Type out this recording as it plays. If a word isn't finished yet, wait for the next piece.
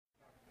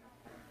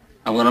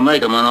I'm gonna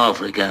make him an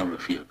offer he can't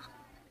refuse.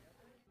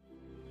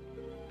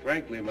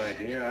 Frankly, my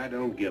dear, I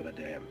don't give a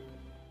damn.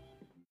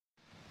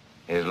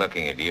 He's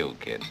looking at you,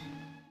 kid.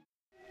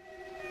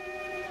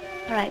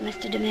 All right,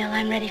 Mr. DeMille,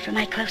 I'm ready for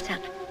my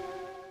close-up.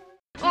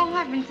 Oh,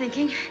 I've been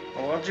thinking.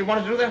 Well, what do you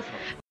want to do that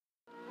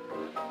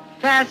for?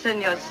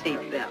 Fasten your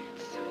seatbelts.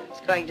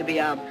 It's going to be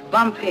a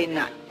bumpy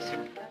night.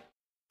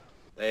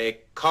 They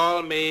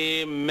call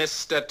me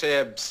Mr.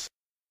 Tibbs.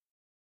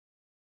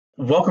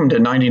 Welcome to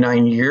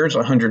 99 Years,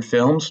 100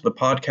 Films, the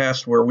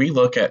podcast where we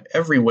look at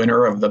every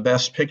winner of the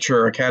Best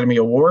Picture Academy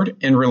Award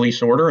in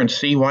release order and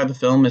see why the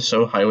film is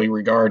so highly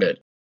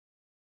regarded.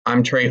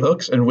 I'm Trey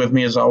Hooks, and with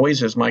me as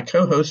always is my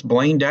co-host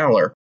Blaine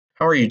Dowler.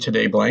 How are you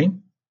today,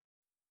 Blaine?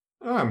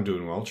 I'm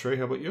doing well, Trey.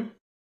 How about you?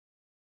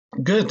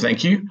 Good,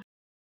 thank you.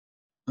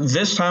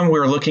 This time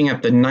we're looking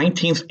at the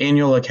 19th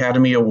Annual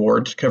Academy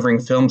Awards, covering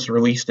films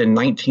released in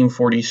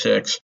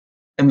 1946,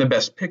 and the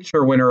Best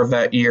Picture winner of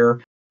that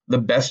year, The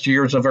Best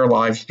Years of Our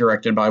Lives,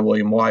 directed by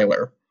William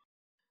Wyler.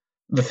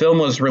 The film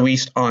was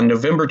released on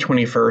November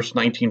 21st,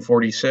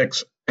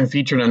 1946, and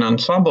featured an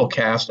ensemble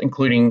cast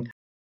including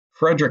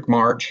Fredric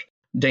March,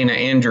 Dana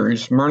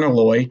Andrews, Myrna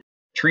Loy,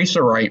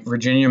 Teresa Wright,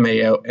 Virginia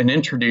Mayo, and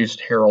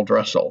introduced Harold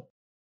Russell.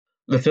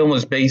 The film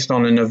was based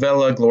on a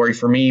novella, Glory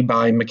for Me,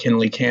 by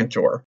McKinley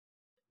Cantor.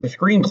 The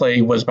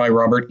screenplay was by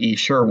Robert E.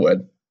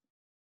 Sherwood.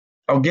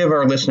 I'll give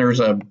our listeners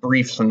a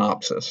brief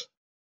synopsis.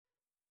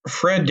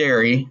 Fred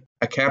Derry,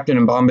 a captain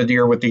and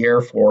bombardier with the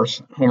Air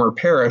Force, Homer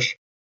Parrish,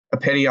 a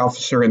petty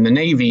officer in the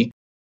Navy,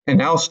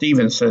 and Al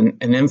Stevenson,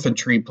 an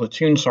infantry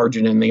platoon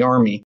sergeant in the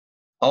Army,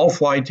 all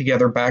fly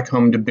together back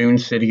home to Boone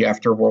City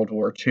after World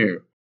War II.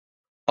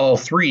 All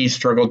three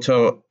struggled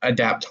to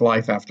adapt to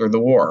life after the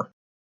war.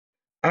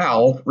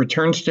 Al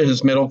returns to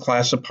his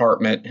middle-class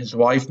apartment, his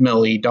wife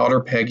Millie,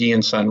 daughter Peggy,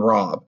 and son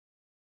Rob.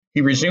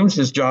 He resumes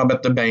his job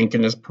at the bank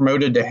and is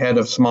promoted to head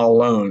of small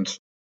loans,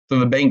 so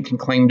the bank can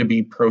claim to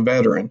be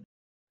pro-veteran,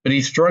 but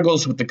he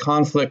struggles with the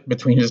conflict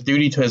between his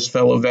duty to his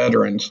fellow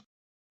veterans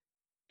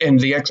and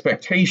the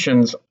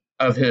expectations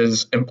of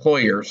his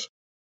employers,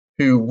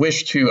 who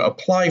wish to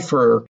apply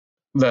for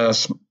the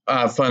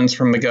funds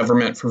from the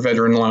government for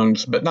veteran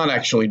loans, but not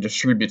actually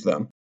distribute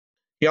them.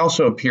 He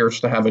also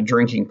appears to have a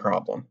drinking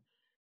problem.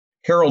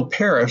 Harold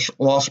Parrish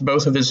lost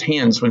both of his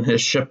hands when his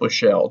ship was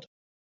shelled.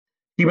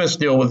 He must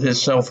deal with his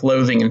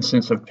self-loathing and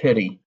sense of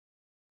pity.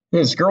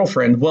 His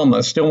girlfriend,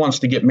 Wilma, still wants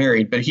to get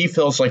married, but he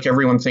feels like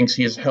everyone thinks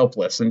he is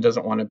helpless and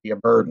doesn't want to be a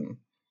burden.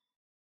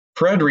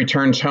 Fred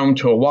returns home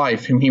to a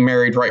wife whom he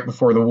married right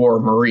before the war,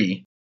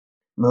 Marie.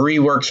 Marie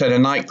works at a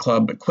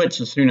nightclub but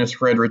quits as soon as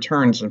Fred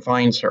returns and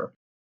finds her.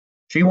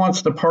 She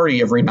wants to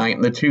party every night,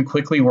 and the two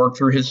quickly work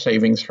through his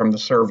savings from the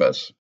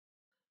service.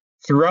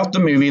 Throughout the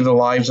movie, the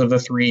lives of the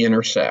three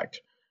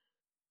intersect.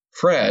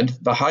 Fred,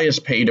 the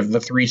highest paid of the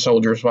three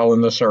soldiers while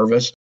in the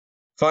service,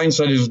 finds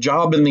that his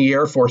job in the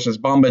Air Force as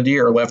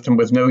bombardier left him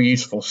with no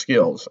useful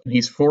skills, and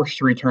he's forced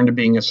to return to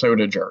being a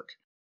soda jerk.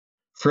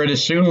 Fred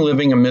is soon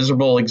living a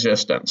miserable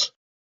existence,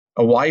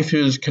 a wife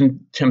who is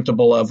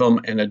contemptible of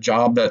him, and a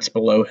job that's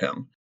below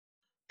him.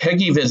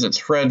 Peggy visits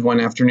Fred one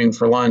afternoon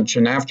for lunch,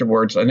 and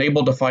afterwards,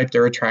 unable to fight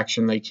their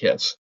attraction, they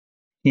kiss.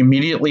 He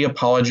immediately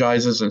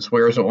apologizes and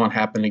swears it won't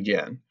happen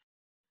again.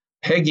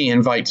 Peggy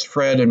invites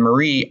Fred and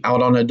Marie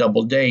out on a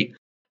double date,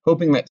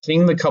 hoping that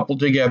seeing the couple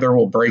together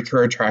will break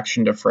her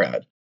attraction to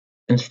Fred.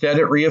 Instead,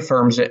 it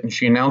reaffirms it, and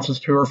she announces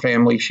to her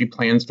family she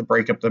plans to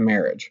break up the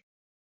marriage.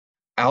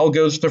 Al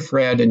goes to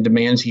Fred and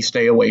demands he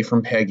stay away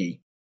from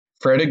Peggy.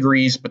 Fred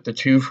agrees, but the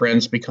two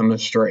friends become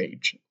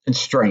estranged.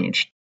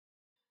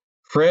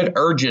 Fred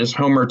urges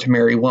Homer to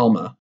marry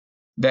Wilma.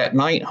 That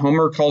night,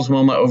 Homer calls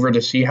Wilma over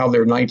to see how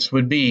their nights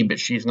would be, but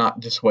she's not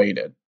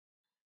dissuaded.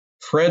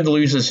 Fred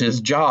loses his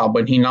job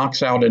when he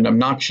knocks out an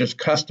obnoxious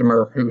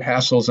customer who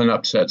hassles and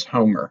upsets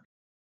Homer.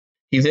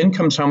 He then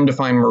comes home to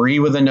find Marie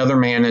with another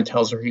man and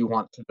tells her he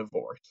wants a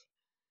divorce.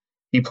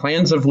 He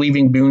plans of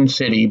leaving Boone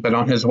City, but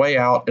on his way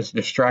out is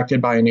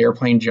distracted by an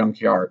airplane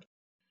junkyard.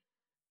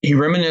 He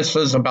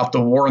reminisces about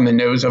the war in the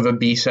nose of a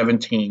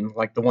B-17,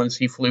 like the ones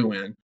he flew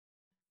in,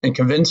 and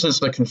convinces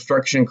the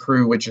construction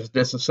crew which is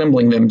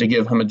disassembling them to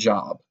give him a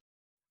job.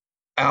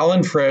 Al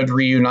and Fred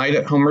reunite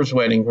at Homer's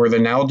wedding, where the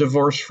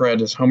now-divorced Fred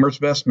is Homer's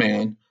best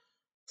man.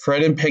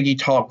 Fred and Peggy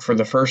talk for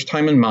the first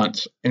time in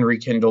months and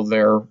rekindle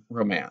their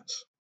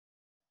romance.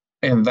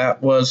 And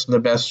that was the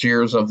best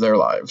years of their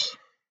lives.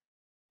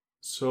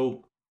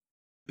 So,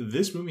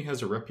 this movie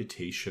has a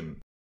reputation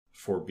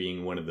for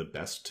being one of the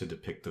best to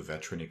depict the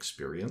veteran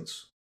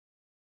experience.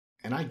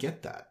 And I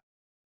get that.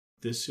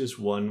 This is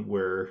one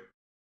where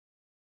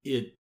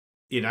it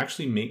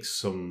actually makes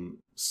some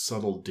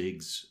subtle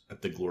digs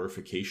at the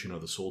glorification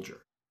of the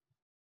soldier.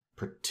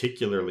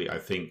 Particularly, I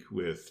think,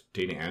 with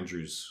Dana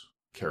Andrews'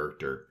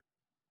 character,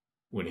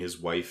 when his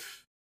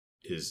wife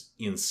is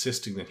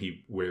insisting that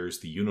he wears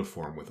the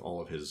uniform with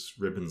all of his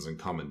ribbons and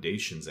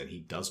commendations, and he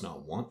does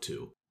not want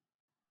to.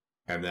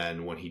 And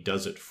then when he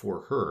does it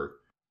for her,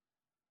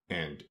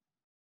 and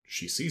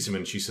she sees him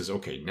and she says,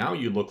 okay, now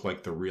you look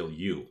like the real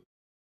you.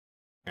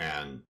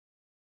 And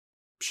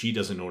she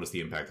doesn't notice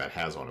the impact that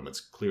has on him. It's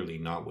clearly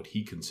not what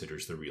he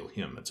considers the real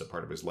him. It's a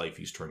part of his life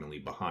he's trying to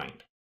leave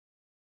behind,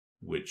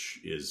 which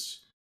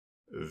is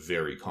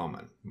very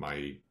common.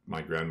 My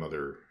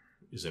grandmother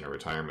is in a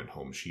retirement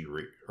home. She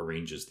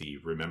arranges the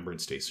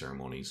Remembrance Day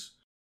ceremonies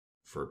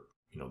for,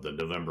 the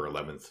November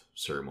 11th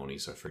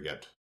ceremonies. I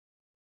forget.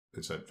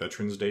 Is that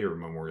Veterans Day or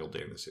Memorial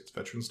Day in the States?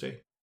 Veterans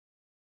Day?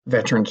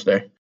 Veterans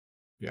Day.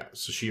 Yeah,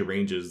 so she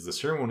arranges the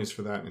ceremonies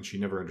for that, and she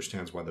never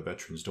understands why the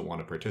veterans don't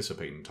want to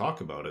participate and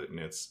talk about it. And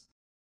it's,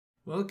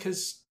 well,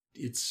 because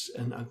it's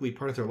an ugly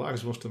part of their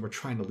lives most of them are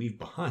trying to leave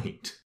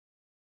behind.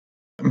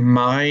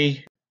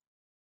 My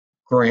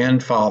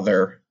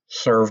grandfather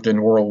served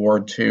in World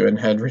War II and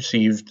had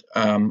received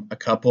a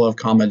couple of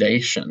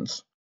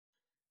commendations.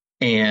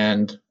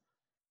 And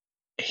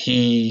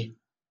he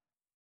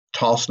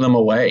tossed them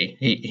away.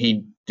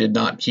 He did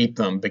not keep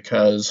them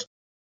because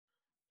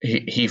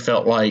he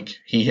felt like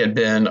he had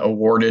been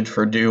awarded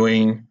for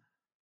doing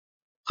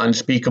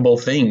unspeakable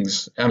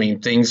things. I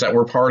mean, things that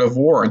were part of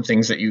war and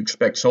things that you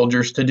expect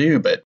soldiers to do,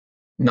 but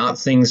not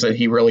things that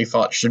he really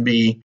thought should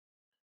be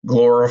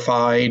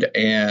glorified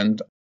and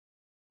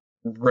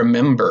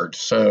remembered.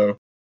 So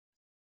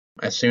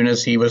as soon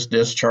as he was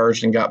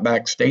discharged and got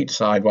back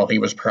stateside, while he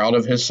was proud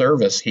of his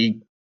service,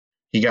 he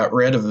got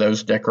rid of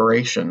those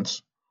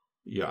decorations.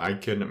 Yeah, I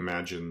can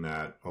imagine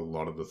that a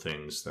lot of the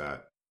things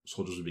that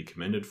soldiers would be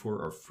commended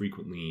for are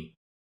frequently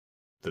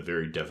the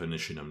very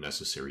definition of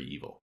necessary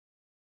evil.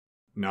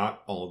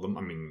 Not all of them.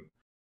 I mean,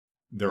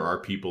 there are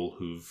people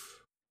who've,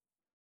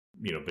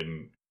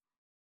 been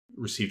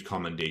received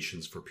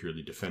commendations for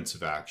purely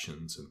defensive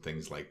actions and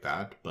things like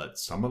that. But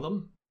some of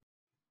them,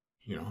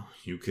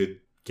 you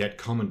could get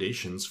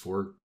commendations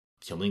for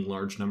killing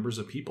large numbers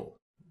of people,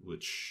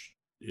 which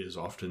is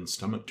often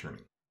stomach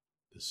turning.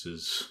 This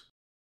is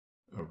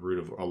a root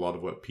of a lot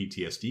of what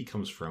PTSD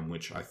comes from,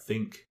 which I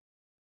think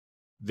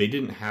they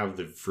didn't have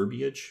the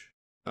verbiage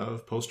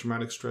of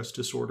post-traumatic stress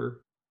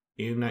disorder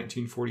in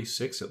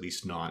 1946, at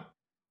least not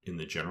in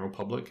the general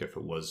public. If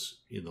it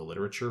was in the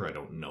literature, I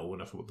don't know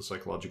enough about the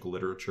psychological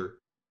literature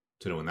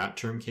to know when that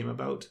term came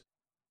about.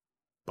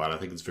 But I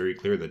think it's very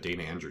clear that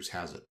Dana Andrews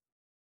has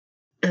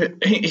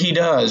it. He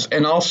does.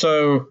 And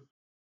also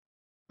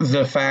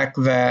the fact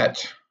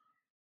that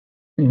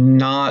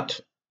not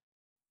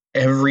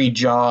every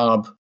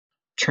job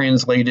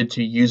translated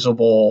to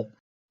usable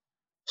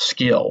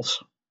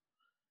skills.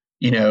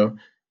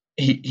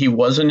 He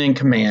wasn't in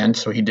command,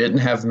 so he didn't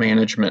have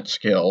management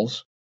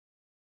skills.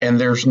 And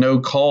there's no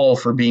call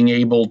for being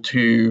able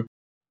to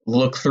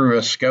look through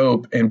a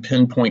scope and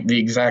pinpoint the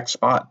exact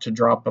spot to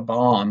drop a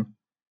bomb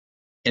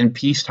in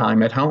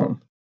peacetime at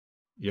home.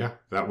 Yeah,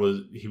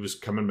 he was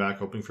coming back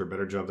hoping for a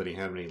better job than he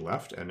had when he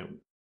left. And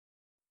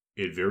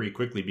it very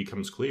quickly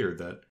becomes clear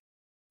that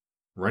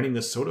running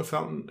the soda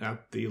fountain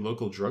at the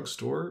local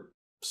drugstore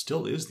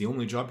still is the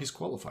only job he's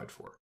qualified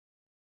for.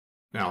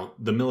 Now,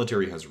 the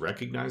military has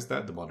recognized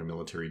that. The modern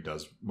military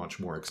does much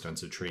more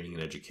extensive training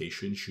and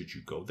education should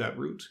you go that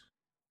route.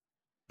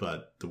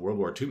 But the World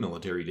War II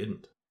military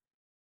didn't.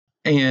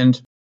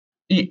 And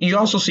you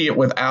also see it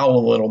with Al a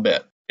little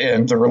bit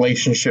and the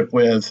relationship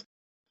with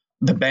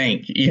the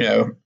bank.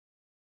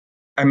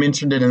 I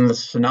mentioned it in the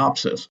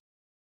synopsis.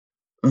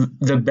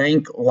 The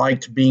bank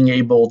liked being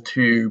able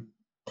to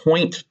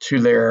point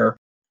to their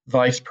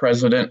vice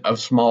president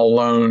of small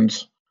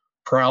loans,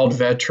 proud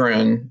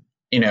veteran,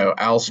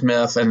 Al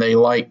Smith, and they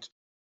liked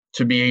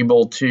to be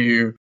able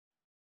to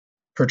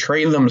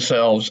portray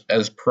themselves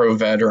as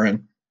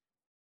pro-veteran.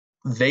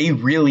 They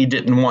really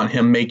didn't want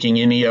him making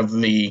any of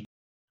the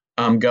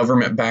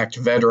government-backed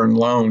veteran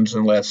loans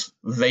unless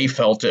they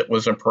felt it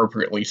was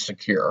appropriately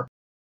secure.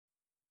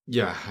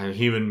 Yeah, and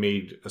he even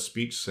made a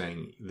speech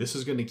saying, this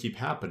is going to keep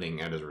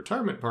happening at his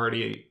retirement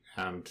party,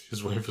 and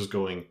his wife is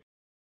going,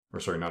 or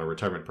sorry, not a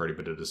retirement party,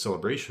 but at a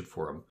celebration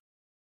for him.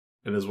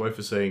 And his wife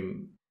is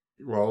saying,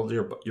 well,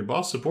 your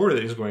boss supported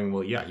it. He's going,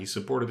 well, yeah, he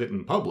supported it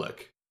in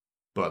public,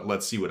 but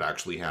let's see what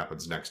actually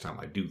happens next time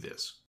I do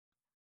this.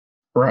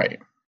 Right.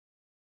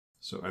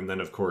 So, and then,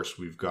 of course,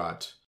 we've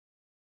got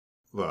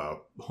the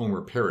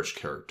Homer Parrish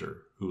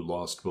character who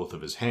lost both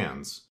of his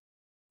hands,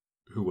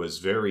 who was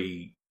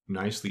very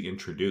nicely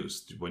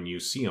introduced. When you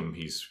see him,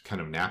 he's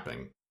kind of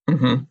napping.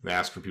 Mm-hmm. They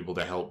ask for people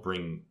to help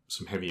bring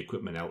some heavy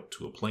equipment out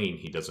to a plane.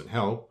 He doesn't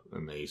help.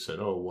 And they said,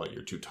 oh, what,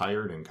 you're too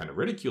tired, and kind of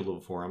ridiculed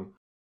him for him.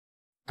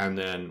 And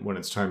then when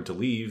it's time to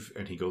leave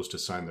and he goes to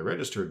sign the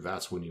register,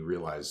 that's when you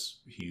realize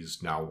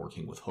he's now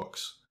working with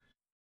hooks.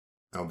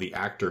 Now, the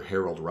actor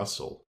Harold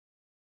Russell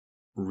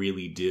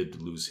really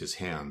did lose his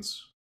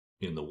hands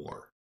in the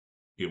war.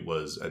 It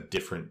was a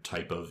different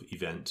type of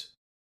event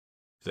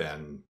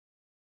than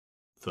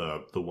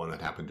the one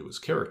that happened to his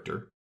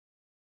character.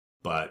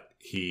 But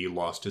he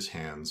lost his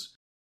hands,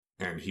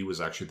 and he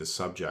was actually the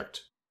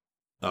subject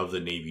of the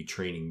Navy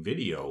training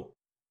video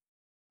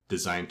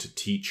designed to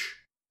teach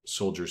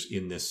soldiers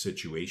in this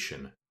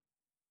situation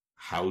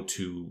how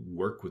to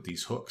work with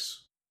these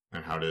hooks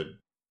and how to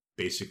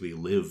basically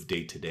live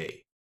day to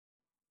day.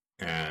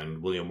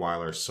 And William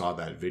Wyler saw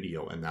that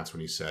video, and that's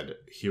when he said,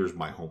 here's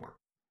my Homer.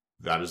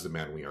 that is the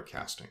man we are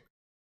casting.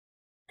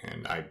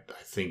 And I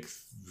think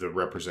the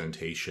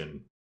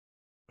representation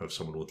of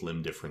someone with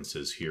limb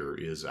differences here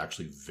is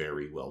actually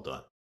very well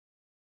done.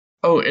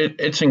 Oh,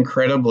 it's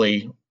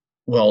incredibly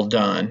well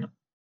done.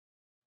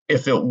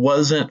 If it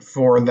wasn't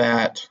for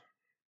that,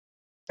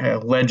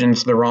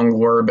 legend's the wrong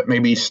word, but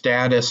maybe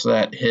status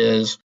that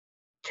his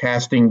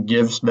casting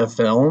gives the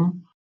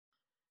film,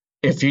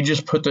 if you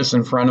just put this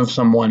in front of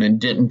someone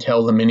and didn't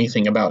tell them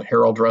anything about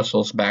Harold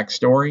Russell's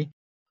backstory,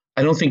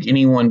 I don't think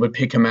anyone would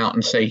pick him out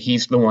and say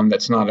he's the one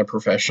that's not a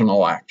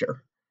professional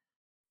actor.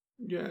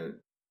 Yeah,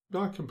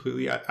 not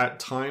completely. At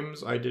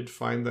times, I did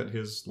find that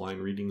his line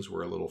readings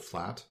were a little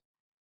flat.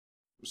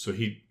 So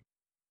he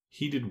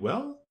did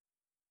well.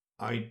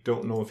 I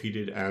don't know if he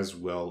did as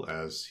well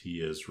as he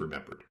is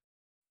remembered.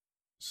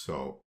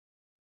 So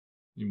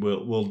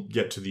we'll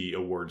get to the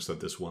awards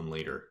that this won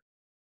later.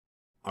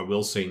 I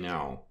will say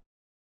now,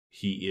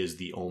 he is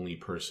the only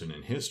person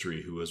in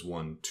history who has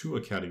won 2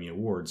 Academy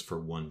Awards for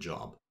one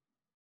job.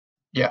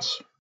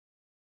 Yes.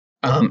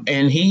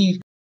 And he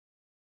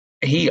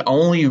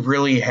only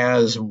really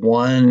has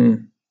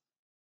one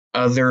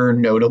other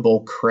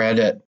notable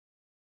credit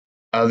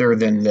other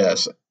than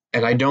this.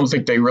 And I don't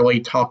think they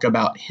really talk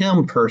about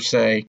him per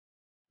se,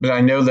 but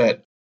I know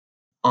that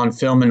on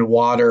Film and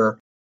Water,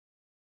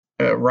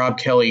 Rob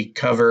Kelly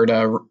covered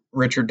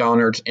Richard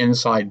Donner's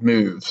Inside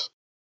Moves,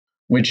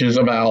 which is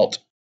about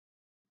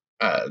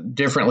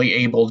differently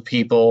abled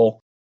people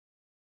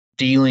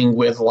dealing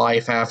with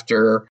life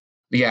after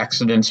the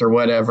accidents or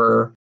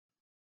whatever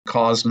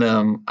caused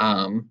them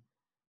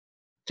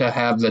to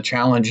have the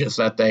challenges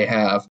that they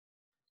have.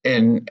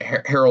 And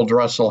Harold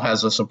Russell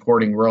has a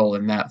supporting role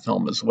in that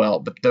film as well.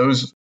 But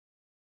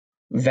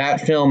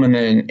that film and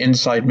then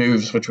Inside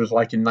Moves, which was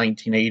like in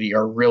 1980,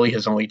 are really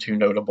his only 2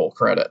 notable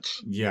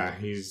credits. Yeah,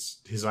 his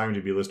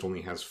IMDb list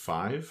only has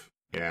 5,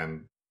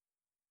 and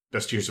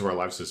Best Years of Our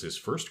Lives is his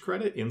first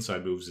credit.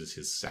 Inside Moves is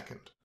his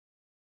second.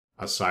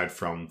 Aside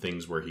from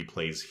things where he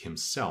plays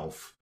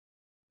himself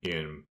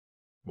in,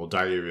 well,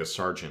 Diary of a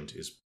Sergeant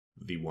is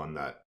the one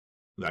that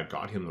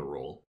got him the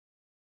role,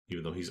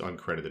 even though he's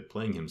uncredited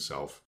playing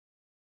himself.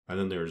 And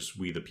then there's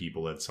We the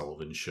People, Ed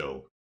Sullivan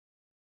Show.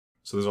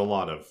 So there's a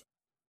lot of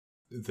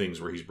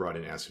things where he's brought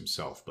in as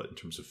himself, but in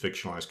terms of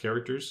fictionalized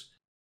characters,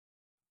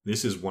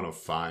 this is one of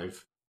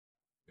 5,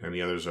 and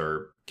the others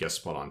are guest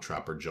spot on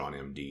Trapper John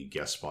M.D.,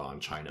 guest spot on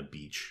China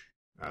Beach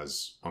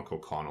as Uncle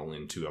Connell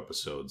in 2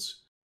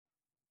 episodes,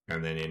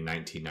 and then in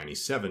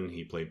 1997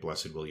 he played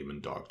Blessed William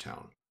in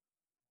Dogtown,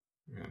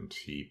 and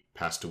he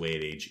passed away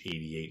at age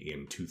 88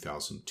 in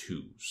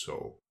 2002,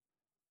 so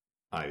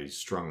I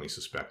strongly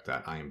suspect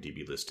that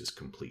IMDb list is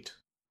complete.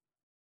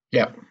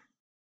 Yep.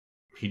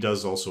 He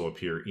does also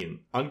appear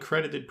in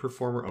uncredited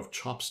performer of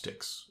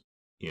Chopsticks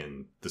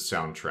in the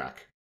soundtrack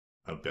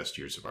of Best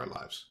Years of Our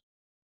Lives.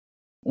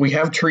 We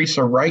have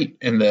Teresa Wright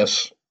in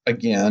this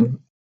again.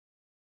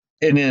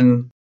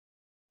 And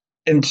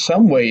in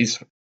some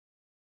ways,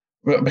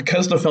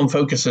 because the film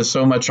focuses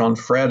so much on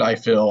Fred, I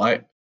feel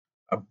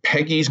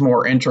Peggy's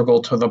more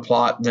integral to the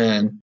plot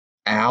than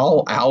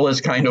Al. Al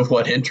is kind of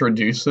what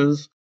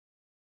introduces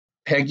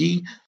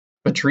Peggy.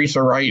 But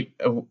Teresa Wright,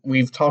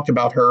 we've talked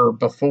about her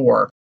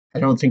before. I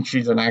don't think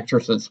she's an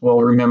actress that's well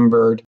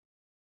remembered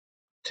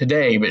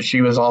today, but she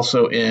was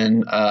also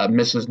in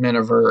Mrs.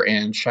 Miniver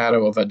and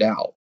Shadow of a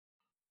Doubt.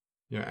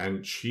 Yeah,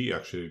 and she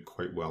actually did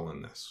quite well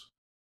in this.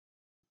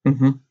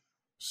 Mm-hmm.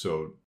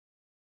 So,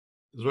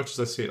 as much as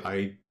I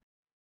say,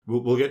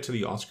 we'll get to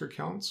the Oscar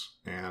counts,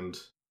 and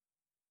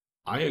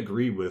I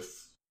agree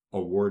with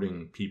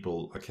awarding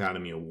people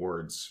Academy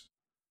Awards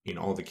in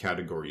all the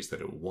categories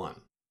that it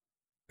won,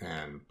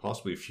 and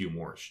possibly a few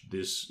more.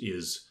 This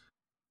is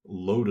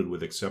loaded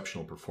with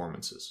exceptional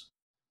performances.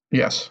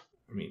 Yes.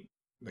 I mean,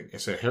 like I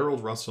said,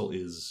 Harold Russell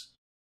is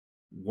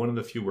one of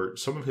the few where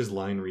some of his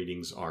line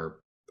readings are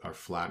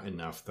flat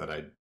enough that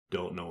I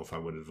don't know if I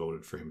would have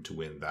voted for him to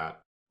win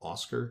that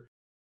Oscar.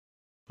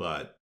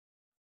 But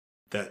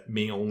that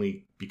may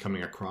only be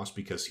coming across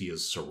because he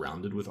is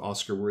surrounded with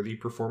Oscar-worthy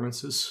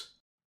performances.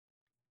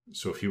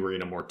 So if he were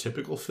in a more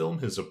typical film,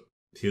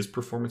 his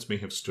performance may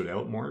have stood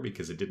out more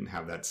because it didn't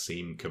have that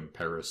same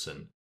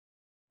comparison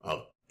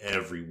of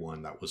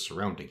everyone that was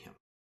surrounding him.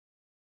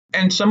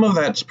 And some of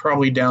that's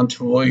probably down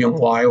to William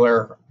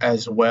Wyler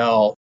as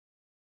well.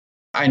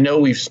 I know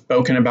we've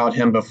spoken about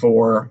him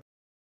before,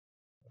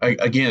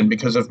 again,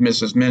 because of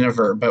Mrs.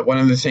 Miniver, but one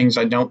of the things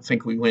I don't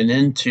think we went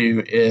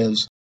into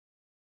is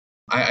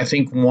I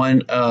think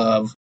one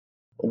of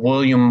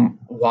William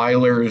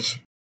Wyler's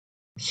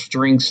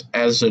strengths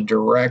as a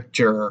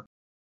director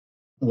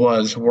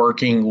was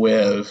working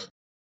with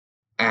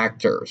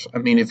actors. I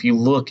mean, if you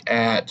look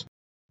at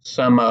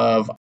some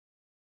of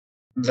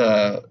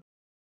the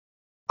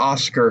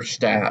Oscar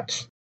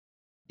stats,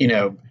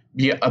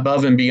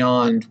 above and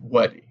beyond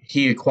what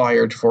he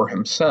acquired for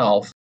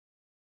himself,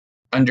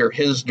 under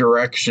his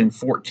direction,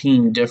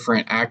 14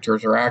 different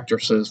actors or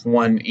actresses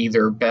won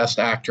either Best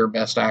Actor,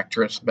 Best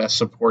Actress, Best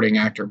Supporting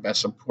Actor,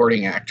 Best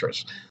Supporting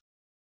Actress.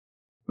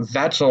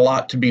 that's a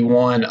lot to be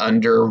won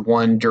under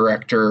one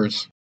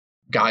director's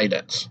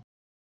guidance.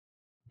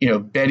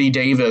 Bette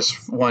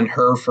Davis won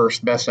her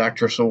first Best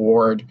Actress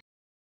award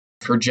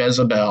for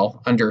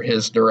Jezebel under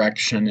his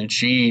direction, and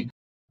she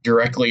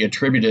directly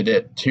attributed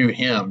it to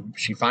him.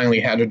 She finally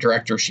had a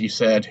director, she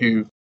said,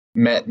 who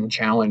met and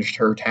challenged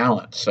her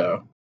talent.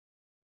 So,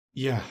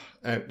 yeah,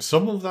 and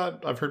some of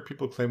that I've heard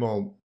people claim,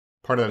 well,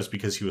 part of that is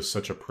because he was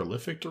such a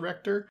prolific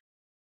director,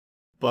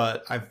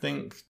 but I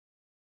think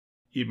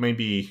it may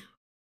be,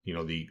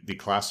 the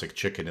classic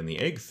chicken and the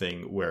egg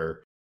thing,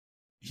 where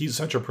he's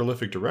such a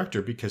prolific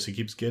director because he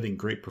keeps getting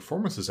great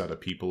performances out of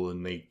people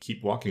and they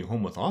keep walking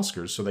home with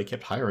Oscars, so they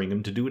kept hiring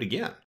him to do it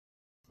again.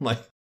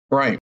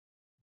 Right.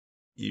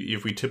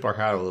 If we tip our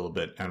hat a little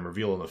bit and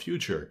reveal in the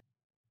future,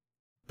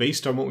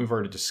 based on what we've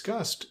already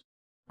discussed,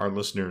 our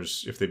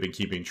listeners, if they've been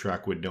keeping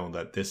track, would know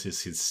that this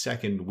is his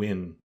second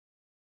win.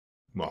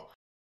 Well,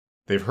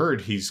 they've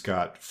heard he's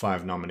got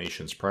 5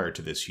 nominations prior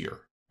to this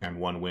year and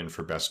 1 win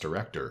for Best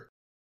Director.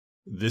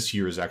 This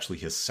year is actually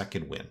his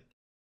second win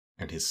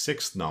and his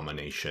 6th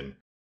nomination,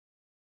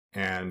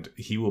 and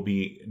he will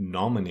be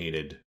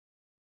nominated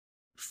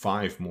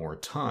 6 more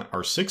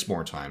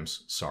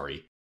times,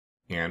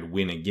 and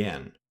win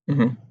again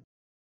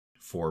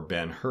for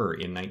Ben-Hur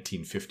in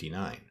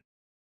 1959.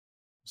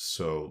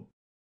 So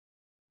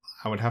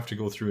I would have to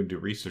go through and do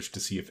research to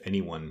see if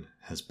anyone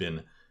has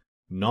been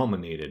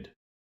nominated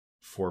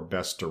for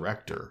Best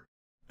Director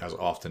as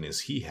often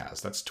as he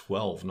has. That's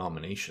 12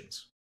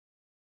 nominations.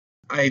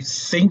 I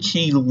think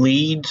he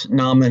leads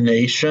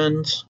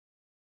nominations,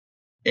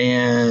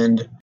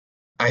 and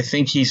I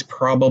think he's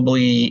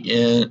definitely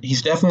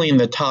in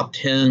the top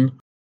 10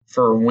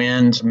 for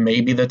wins,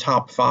 maybe the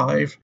top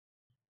 5.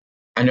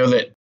 I know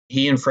that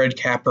he and Fred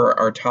Capra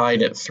are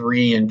tied at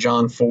 3, and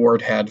John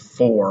Ford had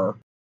 4.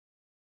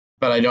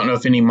 But I don't know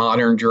if any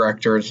modern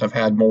directors have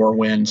had more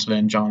wins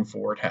than John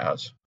Ford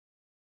has.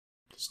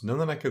 There's none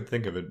that I could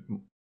think of. It.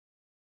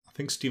 I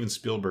think Steven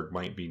Spielberg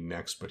might be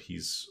next, but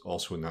he's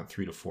also in that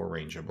 3 to 4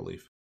 range, I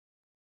believe.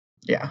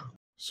 Yeah.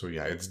 So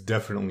yeah, it's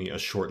definitely a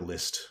short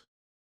list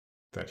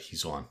that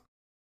he's on.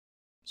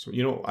 So,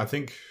 I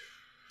think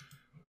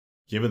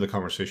given the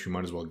conversation, we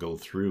might as well go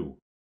through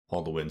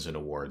all the wins and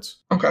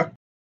awards. Okay.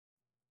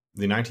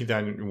 The 19th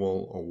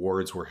Annual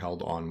Awards were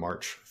held on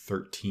March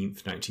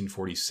 13th,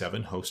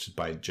 1947, hosted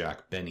by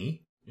Jack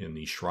Benny in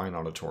the Shrine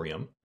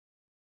Auditorium.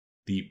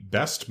 The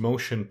Best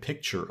Motion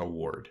Picture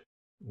Award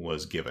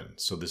was given,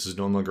 so this is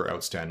no longer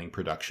Outstanding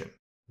Production.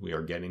 We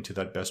are getting to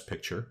that Best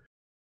Picture.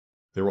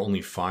 There were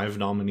only 5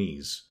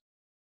 nominees.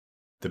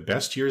 The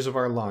Best Years of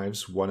Our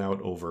Lives won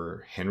out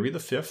over Henry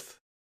V,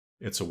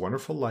 It's a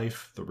Wonderful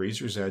Life, The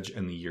Razor's Edge,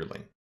 and The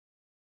Yearling.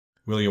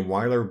 William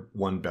Wyler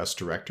won Best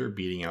Director,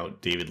 beating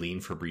out David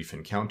Lean for Brief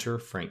Encounter,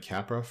 Frank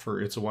Capra for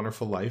It's a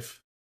Wonderful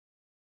Life,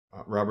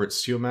 Robert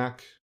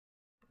Siodmak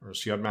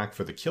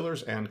for The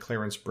Killers, and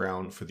Clarence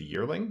Brown for The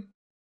Yearling.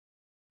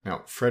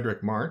 Now,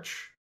 Frederick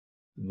March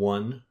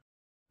won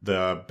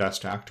the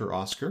Best Actor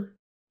Oscar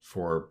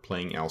for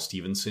playing Al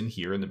Stevenson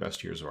here in The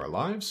Best Years of Our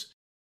Lives,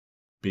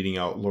 beating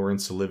out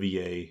Laurence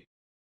Olivier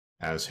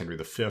as Henry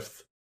V,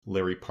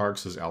 Larry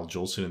Parks as Al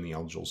Jolson in The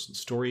Al Jolson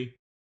Story,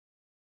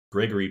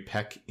 Gregory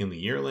Peck in The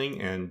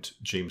Yearling, and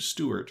James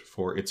Stewart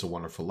for It's a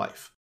Wonderful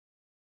Life.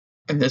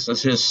 And this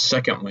is his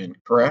second win,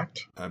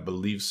 correct? I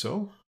believe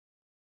so.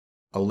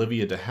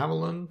 Olivia de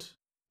Havilland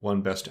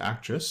won Best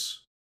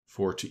Actress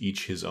for To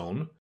Each His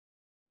Own,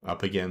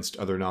 up against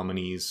other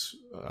nominees,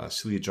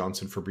 Celia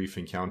Johnson for Brief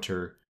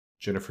Encounter,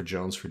 Jennifer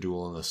Jones for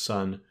Duel in the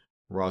Sun,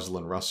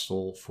 Rosalind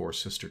Russell for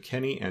Sister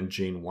Kenny, and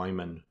Jane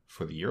Wyman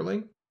for The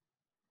Yearling.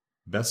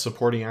 Best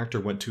Supporting Actor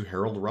went to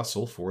Harold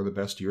Russell for The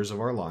Best Years of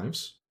Our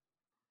Lives,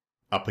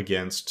 up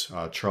against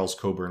Charles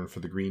Coburn for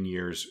The Green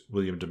Years,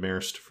 William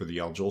Demarest for The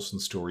Al Jolson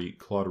Story,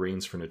 Claude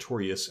Rains for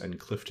Notorious, and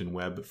Clifton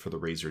Webb for The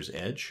Razor's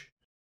Edge.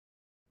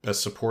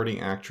 Best Supporting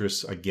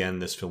Actress, again,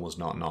 this film was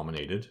not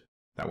nominated.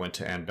 That went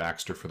to Anne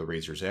Baxter for The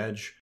Razor's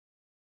Edge.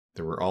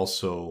 There were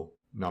also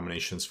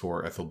nominations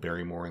for Ethel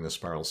Barrymore in The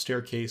Spiral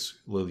Staircase,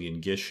 Lillian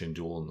Gish in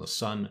Duel in the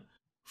Sun,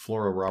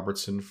 Flora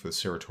Robertson for The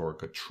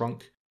Saratoga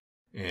Trunk,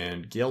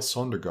 and Gail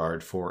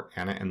Sondergaard for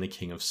Anna and the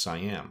King of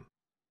Siam.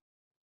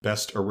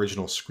 Best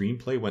Original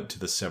Screenplay went to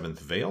The Seventh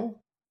Veil.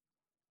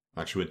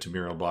 Actually went to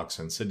Muriel Box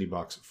and Sidney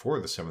Box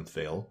for The Seventh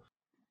Veil.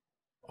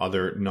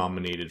 Other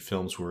nominated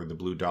films were The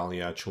Blue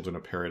Dahlia, Children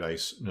of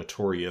Paradise,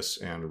 Notorious,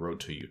 and Road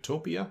to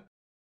Utopia.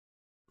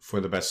 For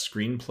the Best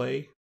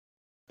Screenplay,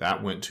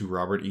 that went to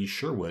Robert E.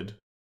 Sherwood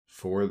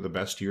for The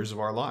Best Years of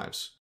Our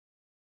Lives,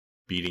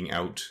 beating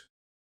out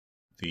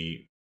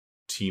the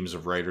teams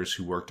of writers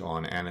who worked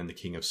on Anna and the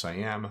King of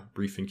Siam,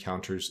 Brief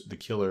Encounters, The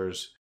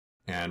Killers,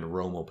 and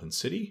Rome Open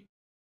City.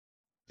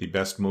 The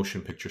Best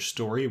Motion Picture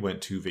Story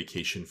went to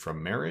Vacation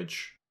from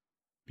Marriage,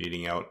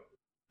 beating out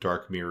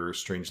Dark Mirror,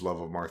 Strange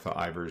Love of Martha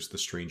Ivers, The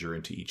Stranger,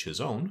 and To Each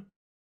His Own.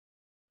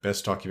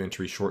 Best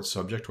Documentary Short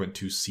Subject went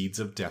to Seeds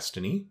of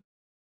Destiny.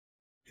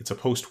 It's a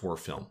post-war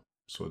film,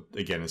 so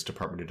again, it's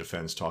Department of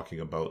Defense talking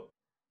about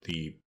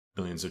the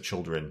millions of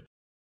children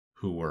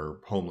who were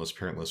homeless,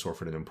 parentless,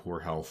 orphaned, and in poor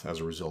health as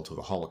a result of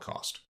the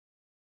Holocaust.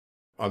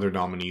 Other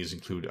nominees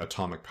include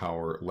Atomic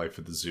Power, Life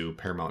at the Zoo,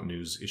 Paramount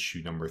News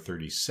issue number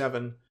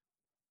 37,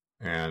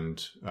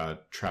 and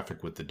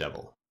Traffic with the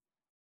Devil.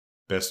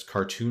 Best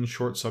cartoon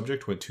short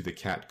subject went to The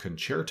Cat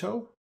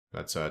Concerto.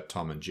 That's a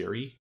Tom and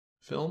Jerry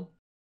film.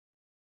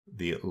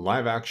 The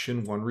live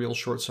action one reel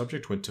short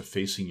subject went to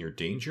Facing Your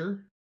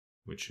Danger,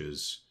 which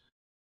is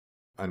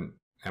an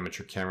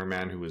amateur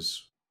cameraman who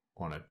was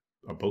on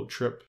a boat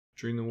trip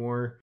during the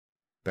war.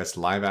 Best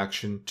live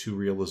action two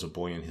reel is A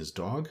Boy and His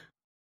Dog.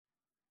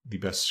 The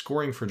best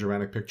scoring for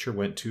dramatic picture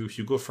went to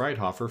Hugo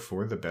Freidhofer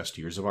for The Best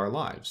Years of Our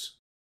Lives,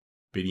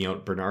 beating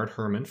out Bernard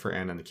Herrmann for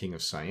Anne and the King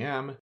of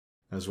Siam,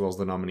 as well as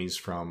the nominees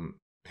from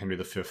Henry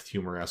V,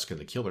 Humoresque, and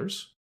The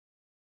Killers.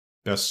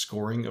 Best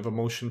scoring of a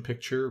motion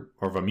picture,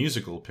 or of a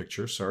musical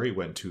picture,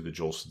 went to The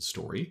Jolson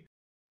Story.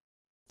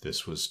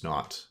 This was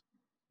not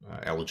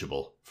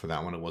eligible for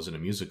that one, it wasn't a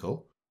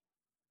musical.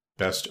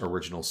 Best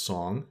original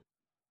song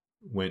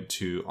went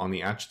to On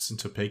the Atchison,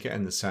 Topeka,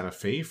 and the Santa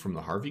Fe from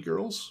the Harvey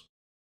Girls.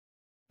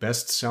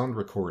 Best sound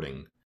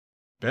recording.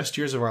 Best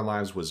Years of Our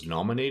Lives was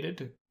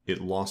nominated. It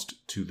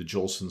lost to The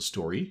Jolson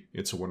Story.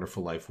 It's a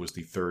Wonderful Life was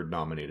the third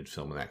nominated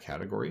film in that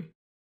category.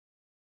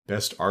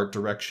 Best art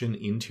direction,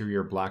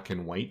 interior black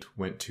and white,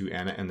 went to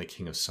Anna and the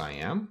King of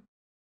Siam.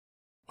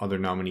 Other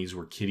nominees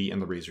were Kitty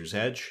and the Razor's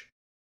Edge.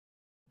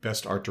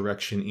 Best art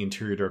direction,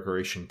 interior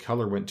decoration,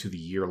 color went to The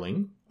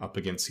Yearling, up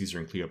against Caesar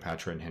and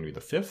Cleopatra and Henry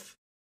V.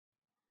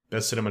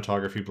 Best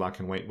cinematography, black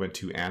and white, went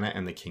to Anna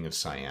and the King of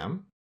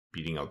Siam,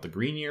 beating out The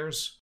Green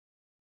Years.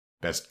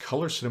 Best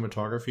color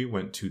cinematography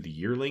went to The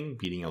Yearling,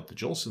 beating out The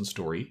Jolson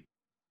Story.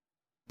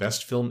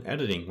 Best film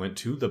editing went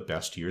to The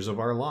Best Years of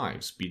Our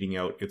Lives, beating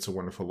out It's a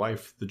Wonderful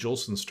Life, The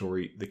Jolson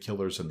Story, The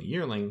Killers, and The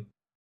Yearling.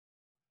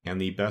 And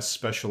the best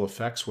special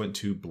effects went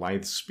to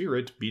Blithe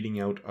Spirit,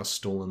 beating out A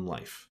Stolen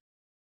Life.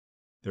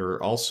 There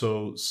are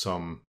also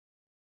some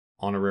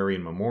honorary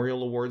and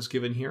memorial awards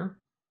given here.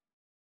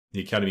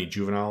 The Academy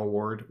Juvenile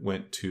Award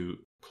went to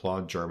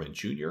Claude Jarman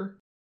Jr.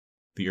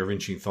 The Irving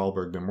G.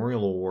 Thalberg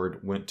Memorial Award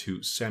went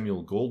to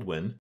Samuel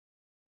Goldwyn,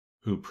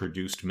 who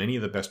produced many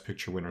of the Best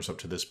Picture winners up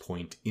to this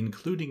point,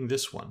 including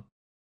this one.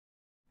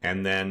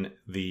 And then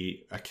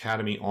the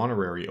Academy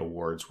Honorary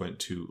Awards went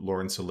to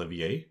Laurence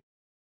Olivier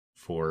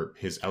for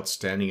his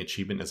outstanding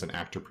achievement as an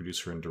actor,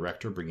 producer, and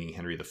director, bringing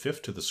Henry V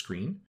to the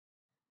screen,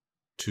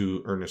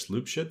 to Ernest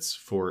Lubitsch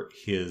for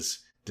his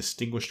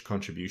distinguished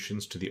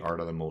contributions to the art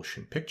of the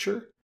motion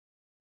picture,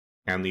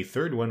 and the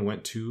third one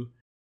went to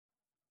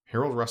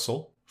Harold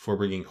Russell for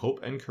bringing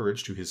hope and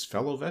courage to his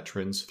fellow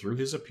veterans through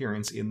his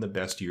appearance in The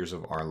Best Years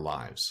of Our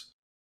Lives.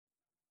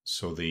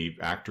 So the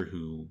actor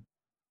who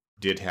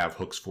did have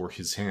hooks for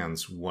his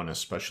hands won a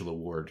special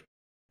award,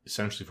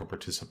 essentially for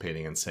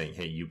participating and saying,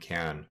 hey, you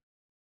can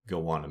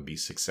go on and be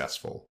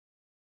successful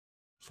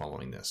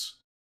following this.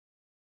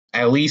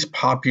 At least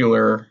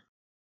popular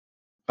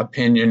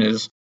opinion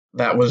is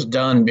that was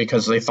done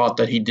because they thought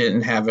that he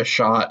didn't have a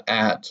shot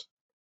at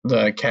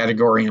the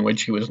category in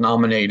which he was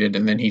nominated,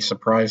 and then he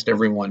surprised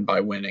everyone by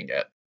winning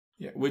it.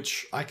 Yeah,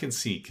 which I can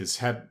see, because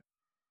had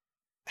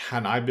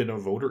I been a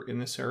voter in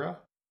this era,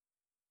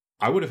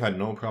 I would have had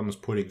no problems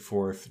putting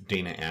forth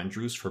Dana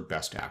Andrews for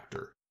Best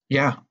Actor.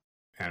 Yeah.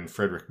 And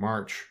Frederick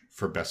March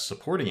for Best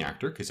Supporting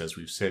Actor, because as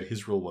we've said,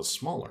 his role was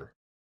smaller,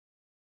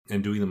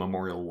 and doing the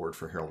Memorial Award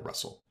for Harold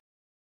Russell.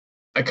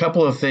 A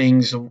couple of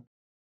things.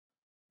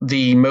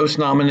 The most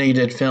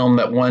nominated film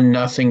that won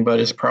nothing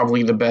but is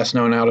probably the best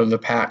known out of the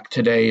pack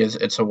today is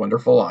It's a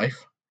Wonderful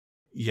Life.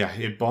 Yeah,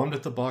 it bombed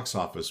at the box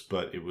office,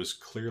 but it was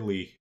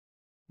clearly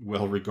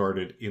well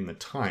regarded in the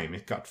time.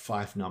 It got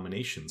 5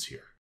 nominations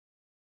here.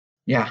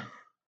 Yeah.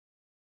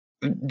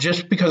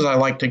 Just because I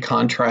like to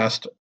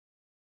contrast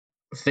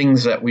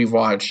things that we've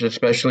watched,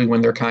 especially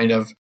when they're kind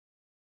of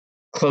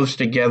close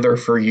together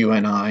for you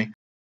and I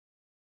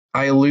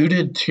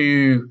alluded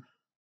to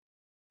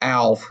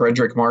Al,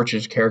 Frederick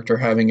March's character,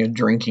 having a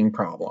drinking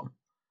problem.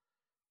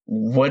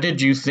 What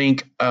did you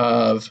think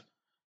of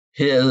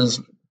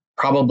his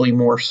probably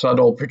more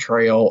subtle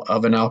portrayal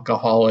of an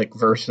alcoholic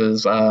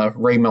versus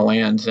Ray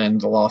Milland's in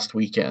The Lost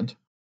Weekend?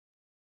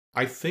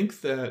 I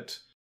think that,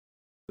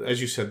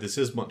 as you said, this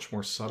is much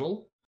more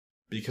subtle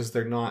because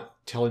they're not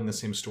telling the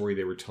same story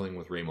they were telling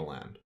with Ray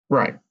Milland.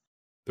 Right.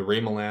 The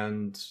Ray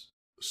Milland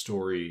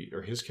story,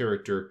 or his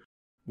character,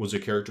 was a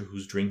character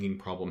whose drinking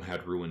problem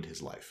had ruined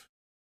his life.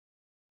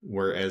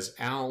 Whereas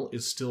Al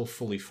is still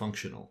fully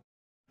functional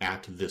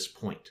at this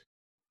point.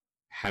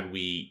 Had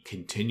we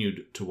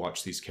continued to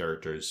watch these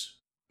characters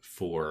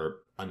for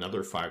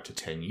another 5 to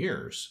 10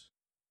 years,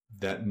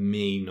 that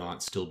may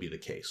not still be the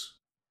case.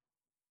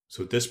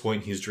 So at this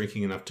point, he's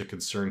drinking enough to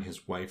concern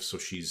his wife, so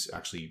she's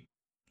actually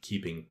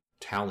keeping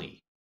tally.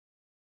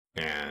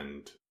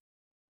 And,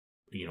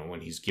 you know,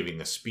 when he's giving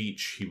the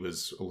speech, he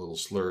was a little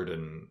slurred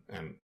and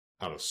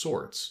out of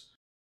sorts.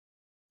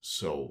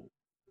 So,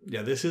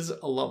 yeah, this is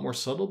a lot more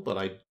subtle, but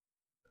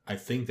I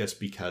think that's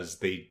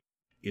because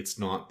it's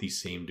not the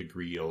same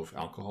degree of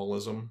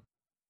alcoholism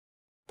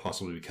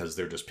possibly because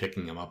they're just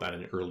picking him up at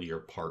an earlier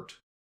part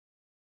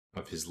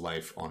of his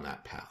life on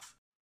that path.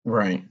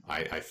 Right.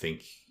 I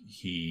think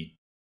he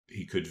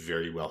could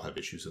very well have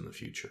issues in the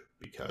future,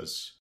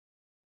 because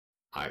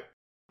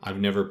I've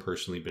never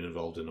personally been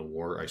involved in a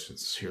war. I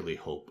sincerely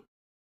hope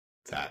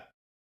that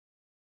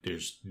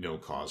there's no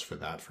cause for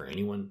that for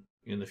anyone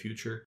in the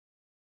future,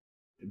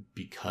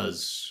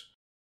 because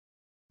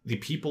the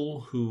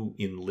people who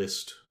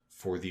enlist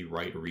for the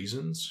right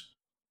reasons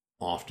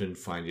often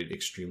find it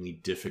extremely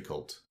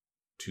difficult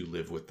to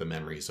live with the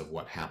memories of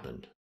what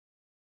happened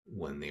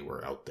when they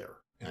were out there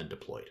and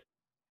deployed.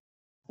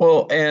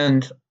 Well,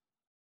 and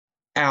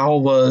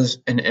Al was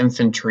an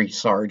infantry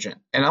sergeant.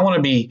 And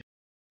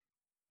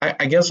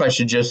I guess I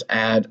should just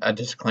add a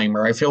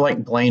disclaimer. I feel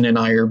like Blaine and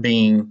I are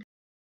being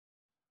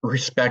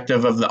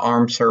respective of the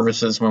armed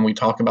services when we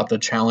talk about the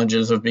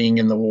challenges of being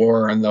in the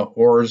war and the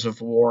horrors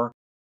of war.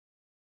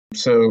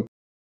 So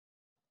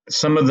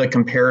some of the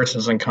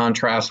comparisons and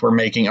contrasts we're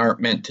making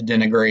aren't meant to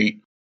denigrate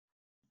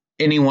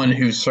anyone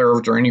who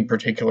served or any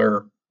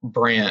particular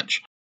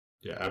branch.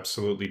 Yeah,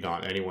 absolutely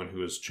not. Anyone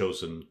who has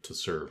chosen to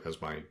serve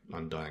has my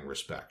undying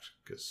respect,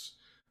 because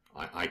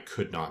I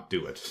could not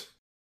do it.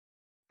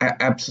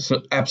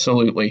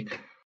 Absolutely.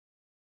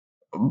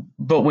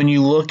 But when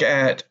you look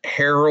at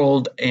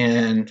Harold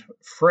and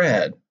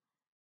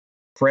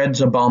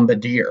Fred's a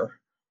bombardier.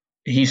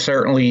 He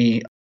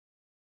certainly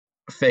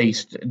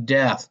faced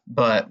death,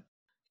 but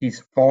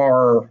he's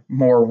far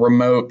more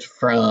remote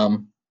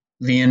from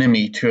the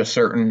enemy to a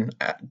certain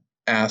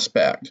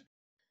aspect.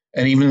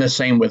 And even the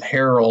same with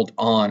Harold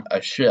on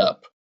a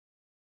ship.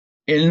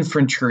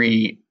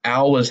 Infantry,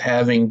 Al was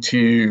having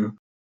to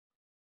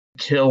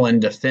kill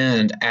and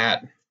defend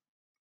at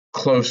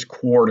close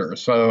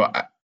quarters. So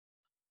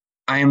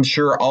I am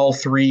sure all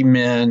three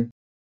men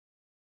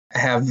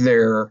have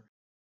their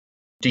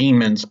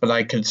demons, but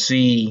I could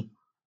see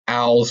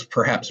Al's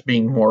perhaps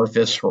being more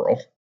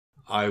visceral.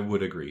 I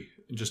would agree.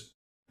 Just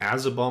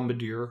as a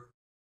bombardier,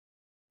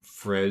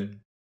 Fred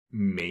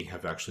may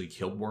have actually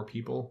killed more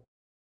people,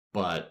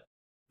 but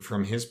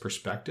from his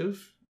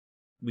perspective,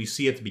 we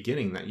see at the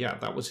beginning that, yeah,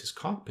 that was his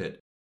cockpit,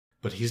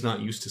 but he's not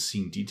used to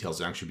seeing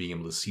details and actually being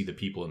able to see the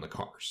people in the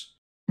cars.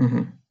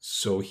 Mm-hmm.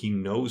 So he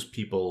knows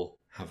people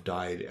have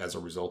died as a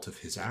result of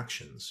his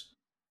actions,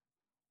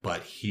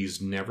 but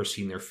he's never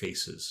seen their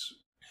faces,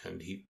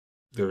 and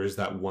there is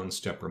that one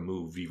step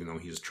removed, even though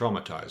he's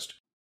traumatized.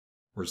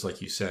 Whereas,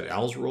 like you said,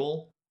 Al's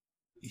role,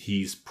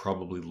 he's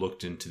probably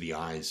looked into the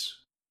eyes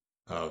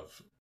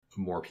of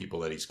more people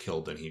that he's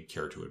killed than he'd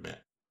care to admit.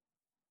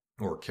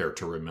 Or care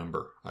to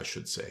remember, I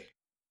should say.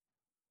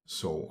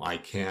 So I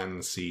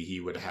can see he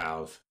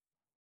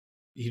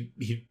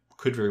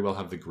could very well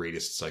have the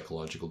greatest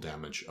psychological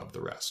damage of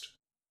the rest.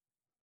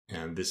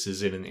 And this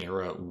is in an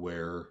era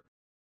where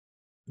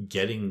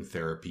getting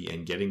therapy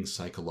and getting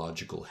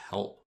psychological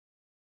help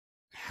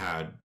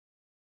had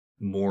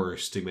more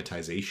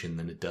stigmatization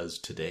than it does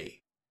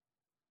today.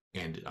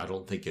 And I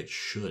don't think it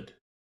should.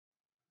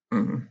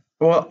 Mm-hmm.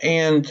 Well,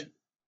 and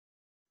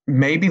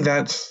maybe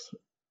that's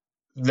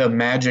the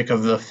magic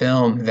of the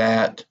film,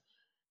 that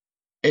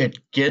it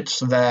gets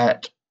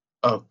that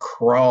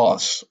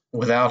across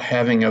without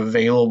having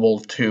available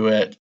to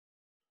it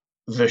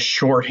the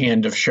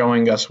shorthand of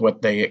showing us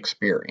what they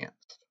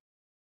experienced.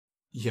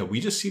 Yeah,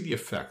 we just see the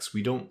effects.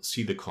 We don't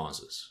see the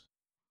causes.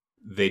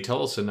 They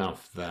tell us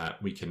enough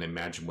that we can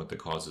imagine what the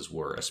causes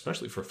were,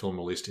 especially for a film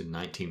released in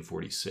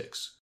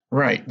 1946.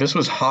 Right. This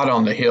was hot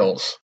on the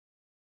heels.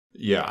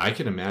 Yeah, I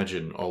can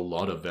imagine a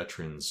lot of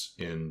veterans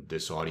in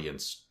this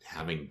audience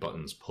having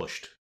buttons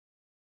pushed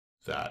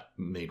that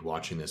made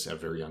watching this a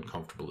very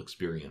uncomfortable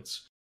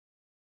experience.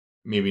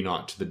 Maybe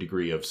not to the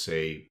degree of,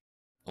 say,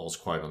 All's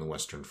Quiet on the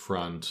Western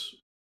Front,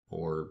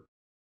 or,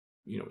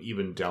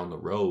 even down the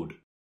road,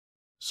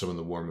 some of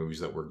the war movies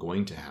that we're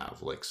going to have,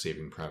 like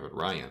Saving Private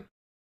Ryan,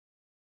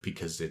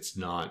 because it's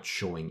not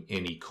showing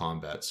any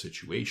combat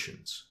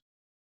situations.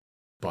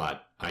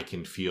 But I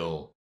can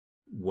feel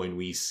when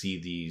we see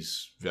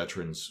these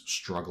veterans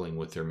struggling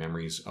with their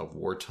memories of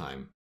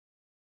wartime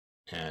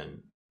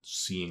and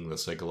seeing the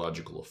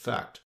psychological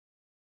effect,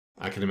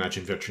 I can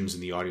imagine veterans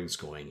in the audience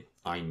going,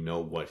 I know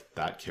what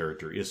that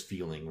character is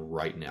feeling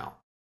right now,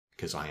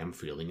 because I am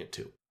feeling it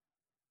too.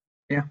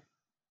 Yeah.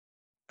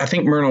 I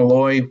think Myrna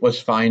Loy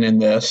was fine in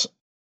this.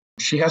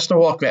 She has to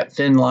walk that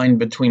thin line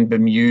between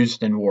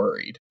bemused and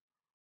worried.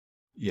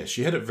 Yeah,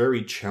 she had a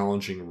very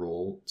challenging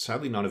role.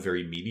 Sadly, not a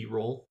very meaty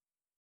role.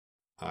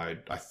 I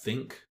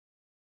think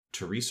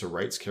Teresa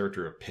Wright's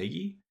character of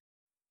Peggy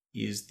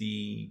is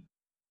she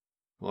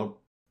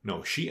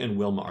and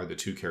Wilma are the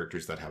two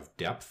characters that have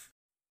depth.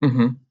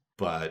 Mm-hmm.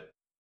 But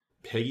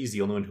Peggy's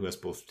the only one who has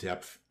both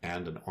depth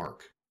and an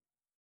arc.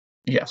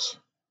 Yes.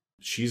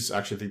 She's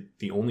actually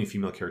the only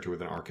female character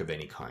with an arc of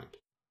any kind.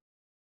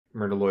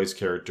 Myrna Loy's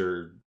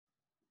character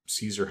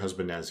sees her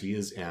husband as he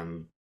is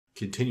and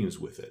continues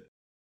with it.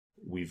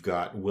 We've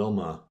got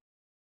Wilma,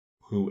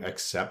 who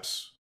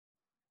accepts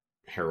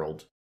Homer,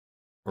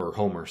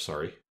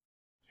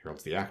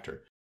 Harold's the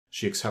actor.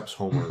 She accepts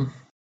Homer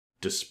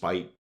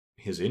despite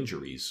his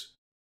injuries,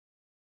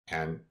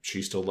 and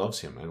she still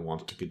loves him and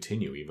wants to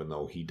continue, even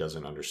though he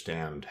doesn't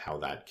understand how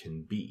that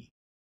can be.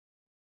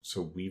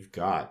 So we've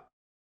got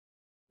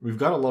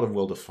a lot of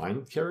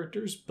well-defined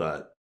characters,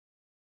 but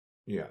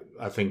yeah,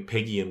 I think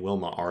Peggy and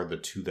Wilma are the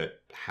two that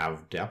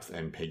have depth,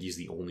 and Peggy's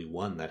the only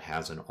one that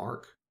has an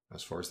arc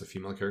as far as the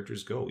female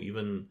characters go.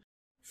 Even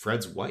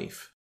Fred's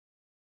wife,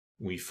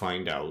 we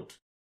find out,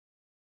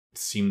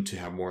 seemed to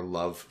have more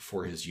love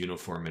for his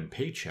uniform and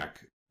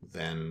paycheck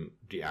than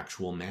the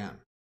actual man.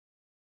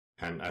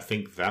 And I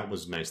think that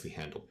was nicely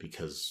handled,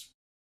 because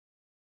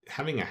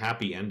having a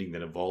happy ending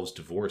that involves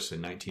divorce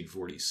in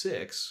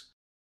 1946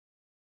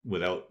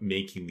 without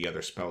making the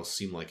other spouse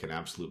seem like an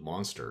absolute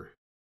monster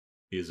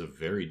is a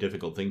very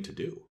difficult thing to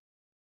do.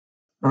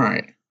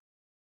 Right.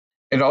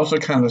 It also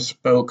kind of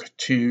spoke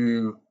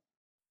to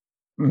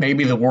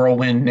maybe the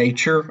whirlwind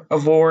nature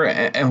of war.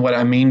 And what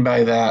I mean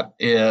by that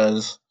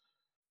is,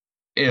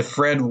 if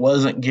Fred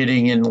wasn't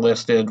getting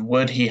enlisted,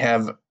 would he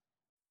have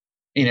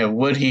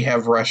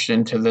rushed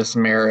into this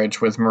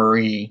marriage with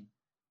Marie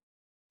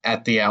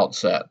at the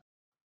outset?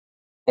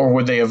 Or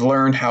would they have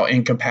learned how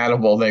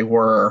incompatible they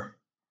were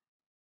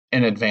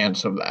in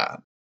advance of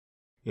that?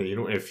 Yeah,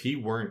 if he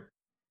weren't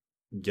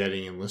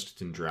getting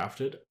enlisted and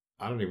drafted,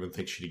 I don't even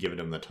think she'd have given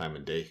him the time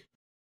of day.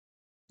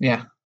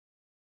 Yeah.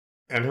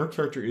 And her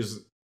character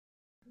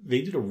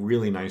they did a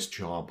really nice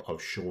job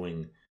of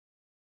showing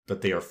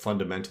that they are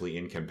fundamentally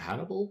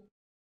incompatible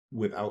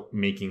without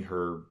making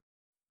her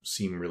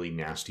seem really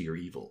nasty or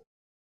evil.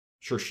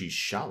 Sure, she's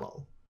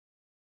shallow,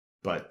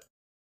 but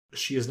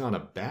she is not a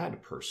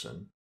bad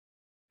person.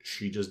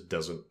 She just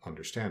doesn't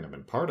understand him.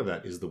 And part of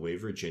that is the way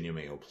Virginia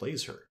Mayo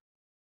plays her.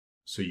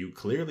 So you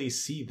clearly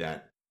see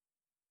that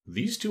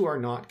these two are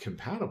not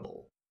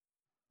compatible,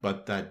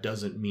 but that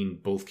doesn't mean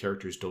both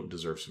characters don't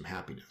deserve some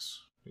happiness.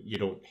 You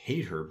don't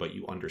hate her, but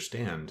you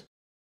understand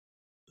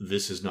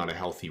this is not a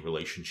healthy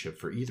relationship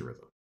for either of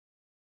them.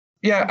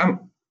 Yeah,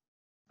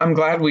 I'm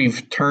glad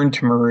we've turned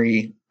to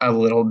Marie a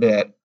little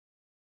bit.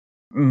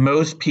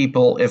 Most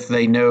people, if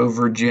they know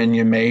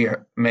Virginia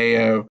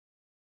Mayo,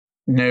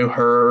 know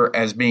her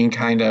as being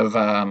kind of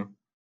a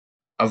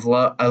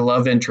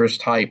love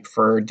interest type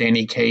for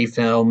Danny Kaye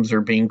films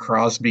or Bing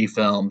Crosby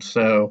films.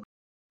 So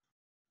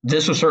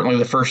this was certainly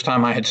the first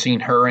time I had seen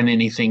her in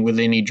anything with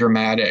any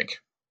dramatic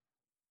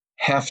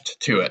heft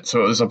to it.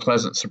 So it was a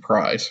pleasant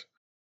surprise.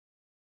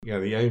 Yeah,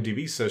 the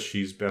IMDb says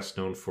she's best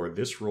known for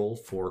this role,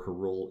 for her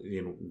role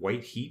in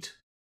White Heat,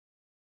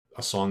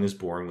 A Song is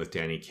Born with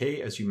Danny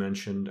Kaye, as you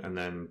mentioned, and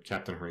then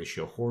Captain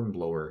Horatio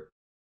Hornblower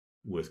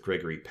with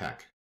Gregory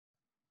Peck.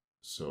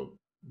 So,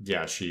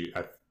 yeah,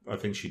 I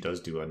think she does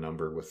do a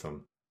number with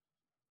them.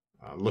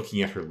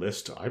 Looking at her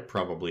list, I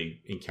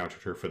probably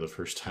encountered her for the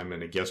first time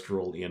in a guest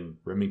role in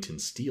Remington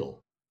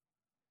Steele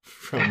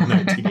from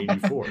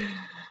 1984.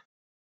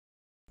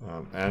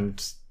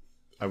 And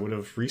I would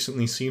have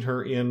recently seen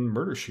her in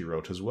Murder, She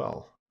Wrote as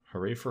well.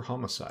 Hooray for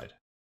Homicide.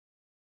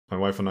 My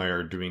wife and I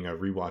are doing a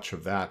rewatch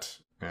of that,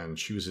 and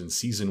she was in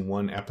Season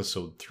 1,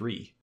 Episode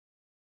 3.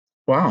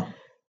 Wow.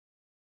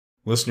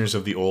 Listeners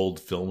of the old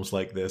films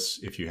like this,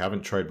 if you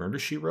haven't tried Murder,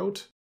 She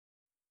Wrote,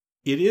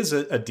 it is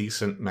a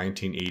decent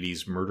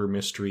 1980s murder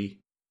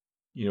mystery.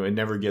 It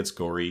never gets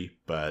gory,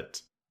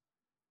 but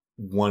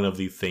one of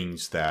the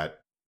things that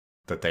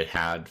they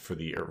had for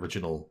the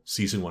original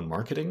Season 1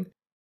 marketing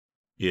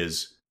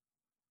is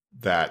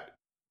that,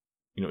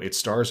 it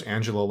stars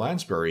Angela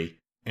Lansbury,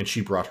 and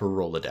she brought her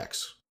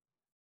Rolodex.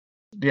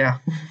 Yeah.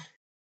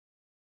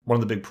 One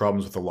of the big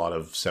problems with a lot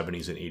of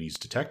 70s and 80s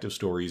detective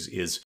stories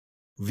is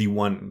the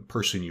one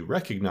person you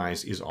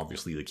recognize is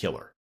obviously the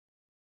killer,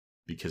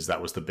 because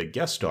that was the big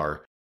guest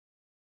star.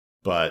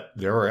 But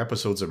there are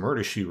episodes of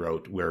Murder, She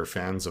Wrote where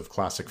fans of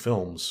classic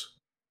films,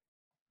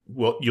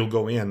 you'll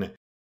go in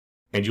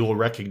and you'll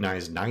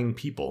recognize 9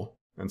 people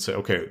and say,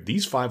 okay,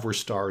 these 5 were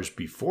stars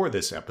before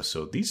this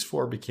episode, these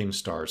 4 became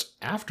stars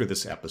after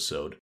this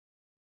episode,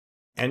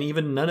 and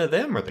even none of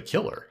them are the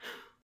killer.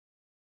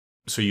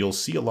 So you'll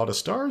see a lot of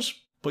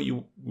stars, but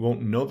you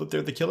won't know that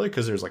they're the killer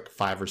because there's like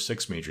 5 or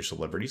 6 major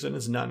celebrities, and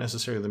it's not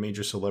necessarily the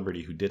major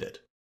celebrity who did it.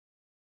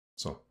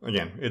 So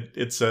again,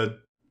 it's an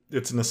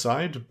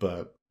aside,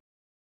 but...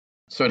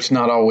 So it's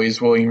not always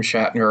William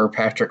Shatner or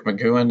Patrick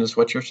McGoohan, is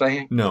what you're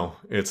saying? No,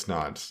 it's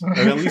not.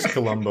 And at least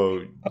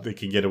Columbo, they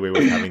can get away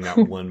with having that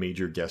one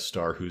major guest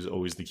star who's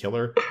always the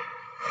killer,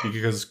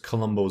 because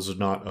Columbo's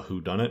not a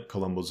whodunit.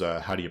 Columbo's a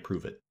how do you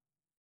prove it?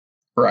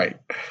 Right.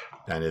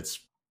 And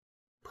it's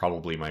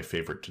probably my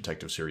favorite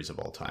detective series of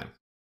all time.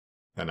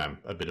 And I'm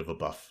a bit of a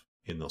buff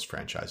in those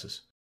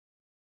franchises.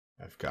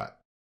 I've got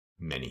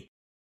many.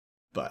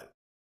 But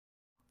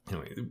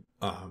anyway,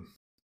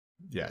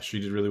 yeah, she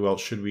did really well.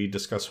 Should we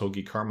discuss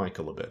Hoagy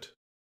Carmichael a bit?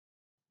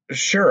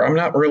 Sure. I'm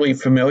not really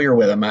familiar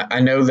with him. I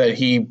know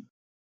that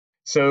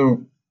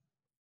so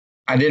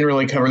I didn't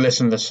really cover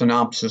this in the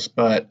synopsis,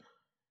 but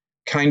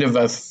kind of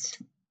a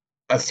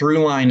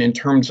through line in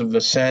terms of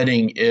the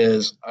setting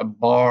is a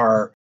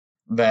bar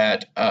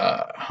that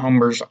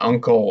Homer's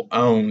uncle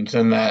owns,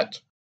 and that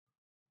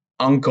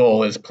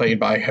uncle is played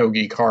by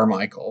Hoagy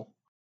Carmichael.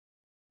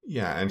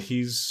 Yeah, and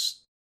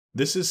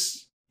this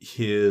is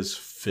his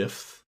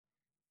 5th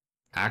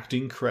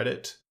acting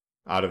credit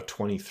out of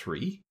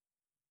 23,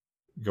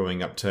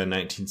 going up to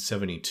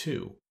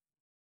 1972.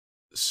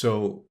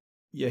 So,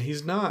 yeah,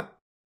 he's not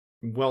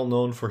well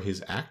known for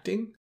his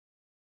acting,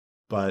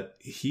 but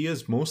he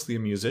is mostly a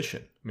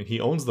musician. I mean, he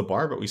owns the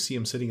bar, but we see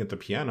him sitting at the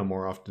piano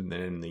more often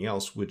than anything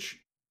else, which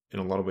in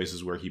a lot of ways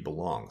is where he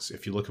belongs.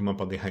 If you look him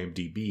up on the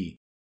IMDb,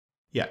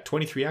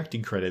 23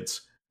 acting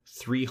credits,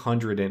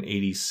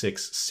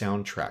 386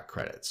 soundtrack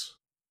credits.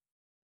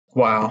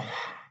 Wow.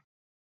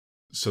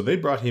 So they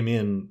brought him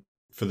in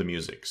for the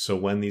music. So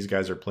when these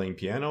guys are playing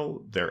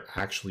piano, they're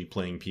actually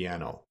playing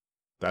piano.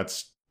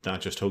 That's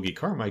not just Hoagie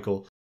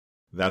Carmichael,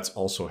 that's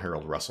also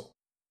Harold Russell,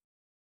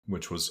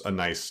 which was a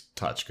nice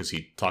touch because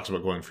he talks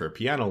about going for a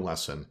piano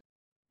lesson,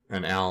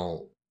 and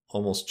Al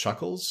almost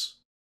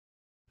chuckles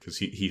because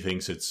he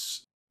thinks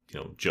it's,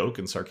 joke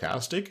and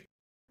sarcastic.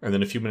 And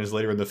then a few minutes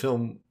later in the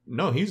film,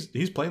 no, he's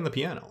playing the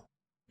piano.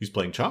 He's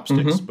playing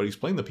chopsticks, but he's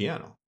playing the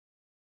piano.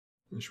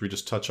 Should we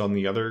just touch on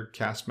the other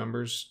cast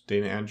members?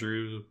 Dana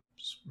Andrews,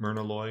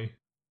 Myrna Loy?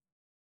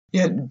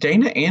 Yeah,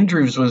 Dana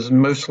Andrews was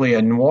mostly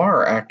a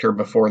noir actor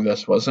before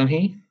this, wasn't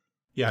he?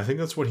 Yeah, I think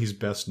that's what he's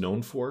best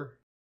known for.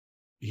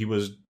 He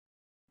was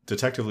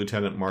Detective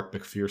Lieutenant Mark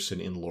McPherson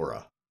in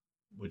Laura,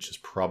 which is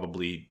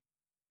probably,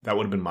 that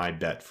would have been my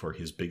bet for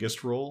his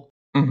biggest role,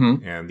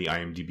 and the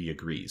IMDb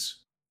agrees.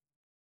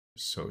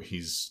 So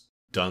he's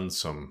done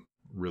some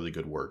really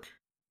good work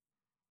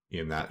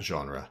in that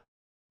genre.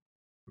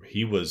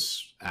 He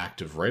was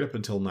active right up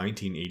until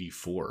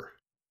 1984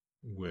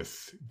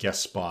 with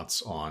guest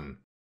spots on,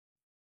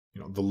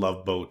 The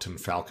Love Boat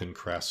and Falcon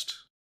Crest.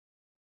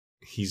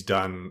 He's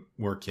done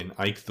work in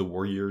Ike the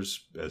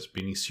Warriors as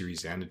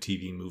miniseries and a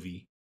TV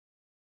movie.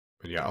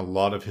 But yeah, a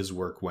lot of his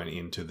work went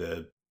into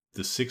the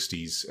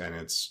 60s, and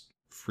it's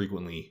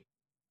frequently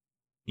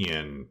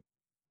in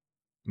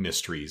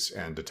mysteries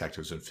and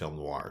detectives and film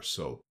noir.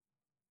 So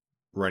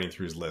running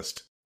through his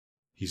list,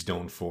 he's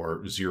known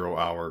for 0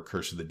 Hour,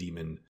 Curse of the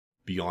Demon,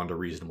 Beyond a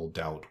Reasonable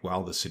Doubt,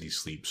 While the City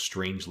Sleeps,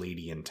 Strange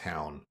Lady in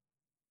Town,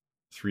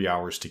 3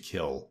 Hours to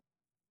Kill.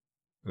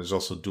 There's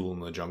also Duel in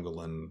the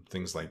Jungle and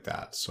things like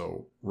that.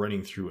 So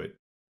running through it,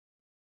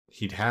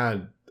 he'd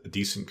had a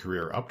decent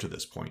career up to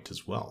this point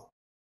as well.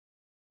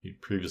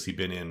 He'd previously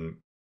been in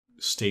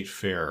State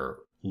Fair,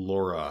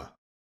 Laura,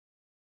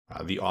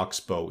 The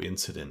Oxbow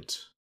Incident,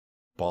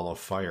 Ball of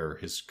Fire.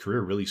 His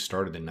career really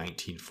started in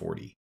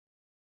 1940.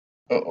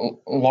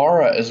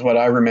 Laura is what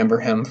I remember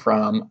him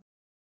from.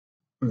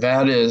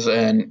 That is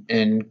an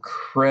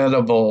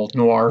incredible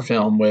noir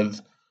film with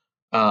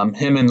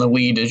him in the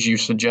lead, as you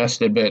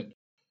suggested, but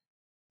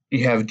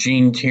you have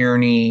Gene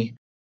Tierney,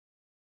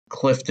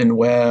 Clifton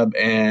Webb,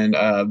 and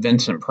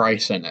Vincent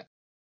Price in it.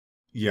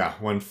 Yeah,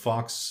 when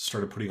Fox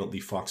started putting out the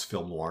Fox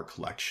Film Noir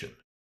collection,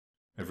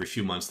 every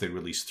few months they'd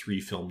release 3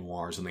 film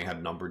noirs, and they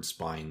had numbered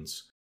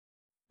spines.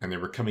 And they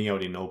were coming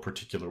out in no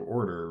particular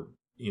order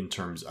in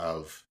terms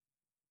of,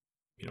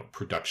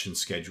 production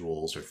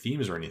schedules or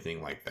themes or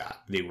anything like that.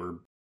 They were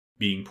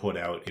being put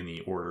out in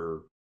the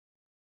order,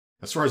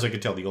 as far as I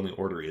could tell, the only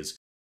order is,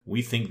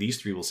 we think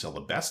these 3 will sell the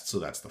best, so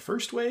that's the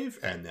first wave,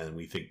 and then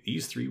we think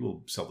these 3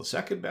 will sell the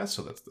second best,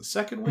 so that's the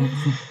second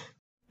wave,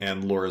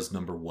 and Laura's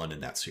number 1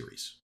 in that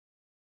series.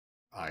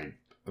 I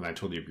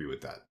totally agree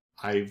with that.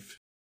 I've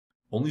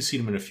only seen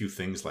him in a few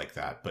things like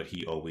that, but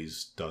he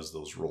always does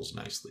those roles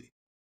nicely.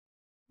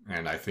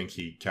 And I think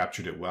he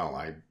captured it well.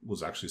 I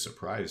was actually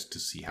surprised to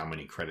see how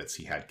many credits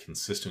he had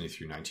consistently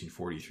through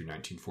 1940 through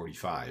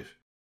 1945.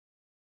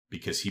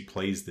 Because he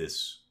plays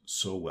this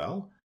so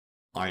well,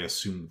 I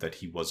assumed that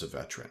he was a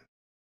veteran.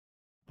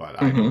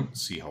 But I don't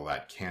see how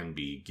that can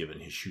be given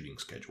his shooting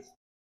schedule.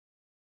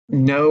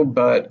 No,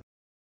 but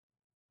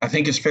I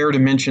think it's fair to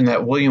mention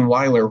that William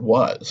Wyler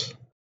was.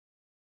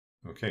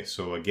 Okay,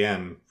 so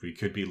again, we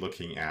could be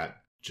looking at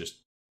just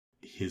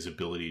his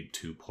ability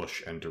to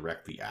push and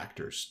direct the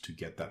actors to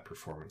get that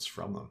performance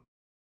from them.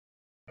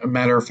 A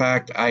matter of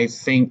fact, I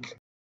think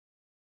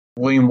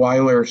William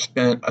Wyler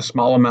spent a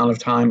small amount of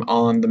time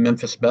on the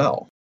Memphis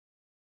Belle,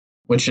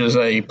 which is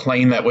a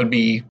plane that would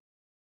be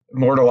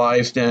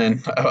immortalized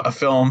in a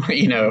film,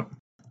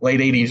 late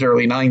 80s,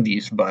 early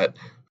 90s, but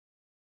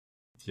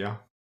yeah,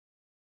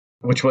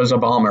 which was a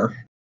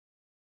bomber.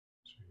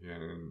 Yeah,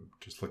 and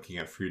just looking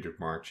at Friedrich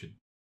March,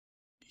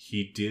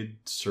 he did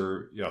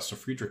serve. Yeah, so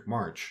Friedrich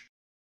March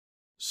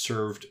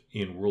served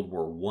in World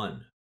War I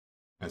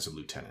as a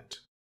lieutenant.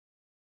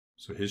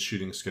 So his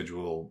shooting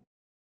schedule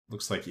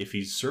looks like if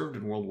he served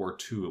in World War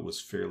II, it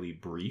was fairly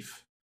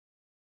brief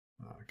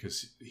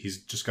because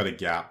he's just got a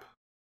gap.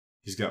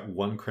 He's got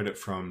 1 credit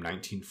from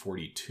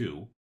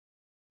 1942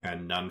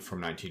 and none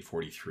from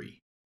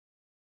 1943.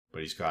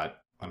 But he's got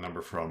a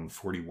number from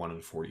 41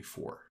 and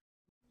 44.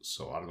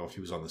 So I don't know if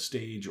he was on the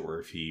stage or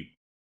if he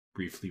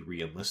briefly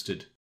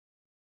re-enlisted.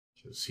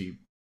 Because he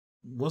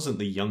wasn't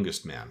the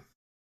youngest man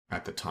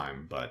at the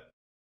time, but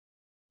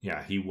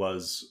yeah, he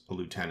was a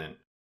lieutenant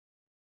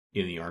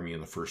in the Army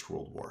in the First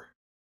World War.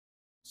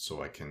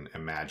 So I can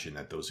imagine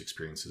that those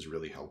experiences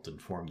really helped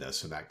inform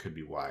this, and that could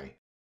be why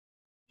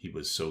he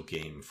was so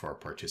game for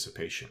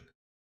participation.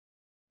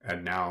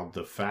 And now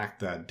the fact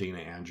that Dana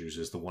Andrews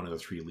is the one of the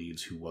three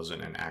leads who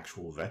wasn't an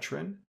actual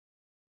veteran,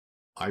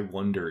 I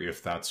wonder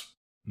if that's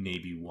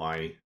maybe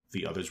why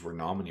the others were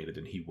nominated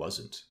and he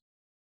wasn't.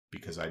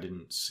 Because I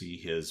didn't see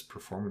his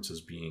performance as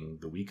being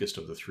the weakest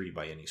of the three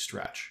by any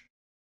stretch.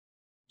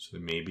 So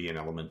there may be an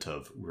element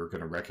of, we're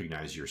going to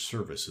recognize your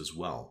service as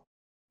well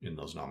in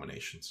those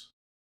nominations.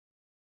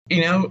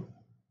 You know,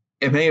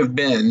 it may have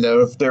been,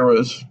 though, if there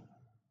was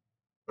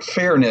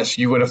fairness,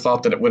 you would have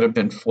thought that it would have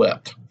been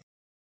flipped.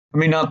 I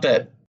mean, not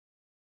that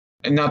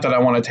I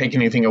want to take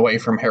anything away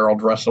from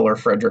Harold Russell or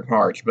Frederick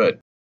March, but,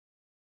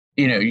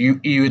 you know,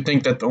 you would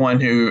think that the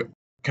one who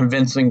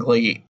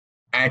convincingly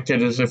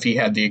acted as if he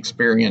had the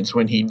experience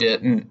when he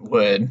didn't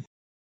would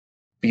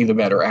be the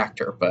better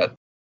actor. But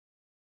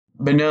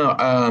no,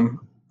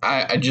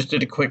 I just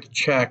did a quick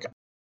check.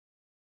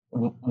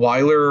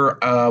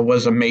 Wyler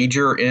was a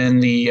major in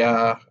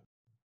the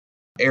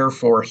Air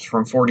Force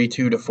from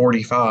 42 to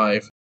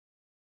 45,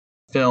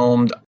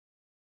 filmed a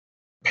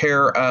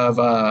pair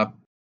of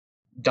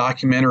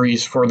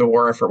documentaries for the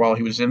war effort while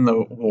he was in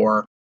the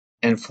war,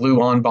 and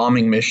flew on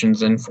bombing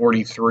missions in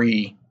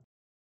 43.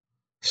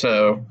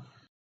 So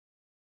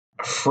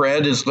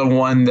Fred is the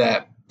one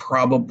that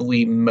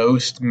probably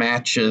most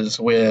matches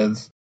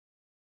with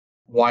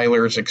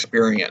Wyler's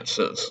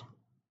experiences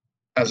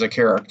as a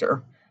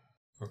character.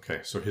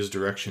 Okay, so his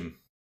direction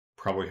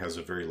probably has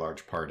a very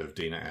large part of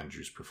Dana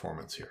Andrews'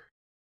 performance here.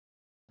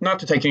 Not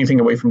to take anything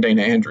away from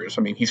Dana Andrews.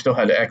 I mean, he still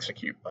had to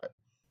execute, but...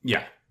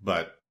 Yeah,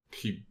 but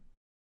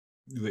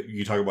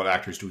you talk about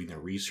actors doing their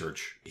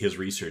research. His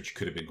research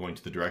could have been going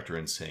to the director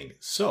and saying,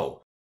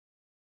 so...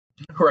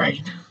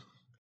 Right.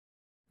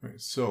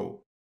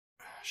 So,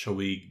 shall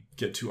we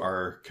get to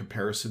our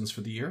comparisons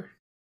for the year?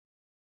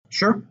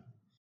 Sure.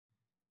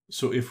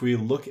 So if we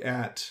look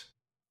at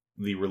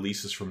the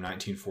releases from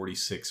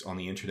 1946 on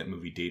the Internet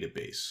Movie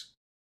Database,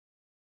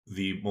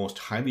 the most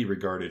highly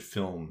regarded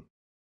film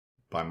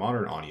by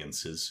modern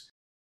audiences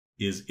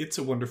is It's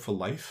a Wonderful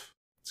Life.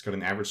 It's got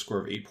an average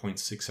score of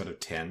 8.6 out of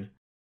 10,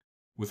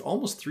 with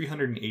almost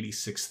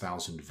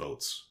 386,000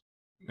 votes.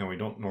 Now, we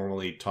don't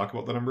normally talk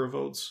about the number of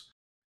votes.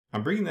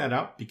 I'm bringing that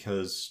up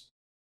because,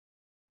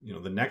 you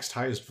know, the next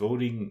highest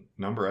voting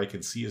number I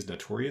can see is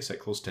Notorious at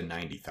close to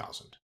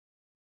 90,000.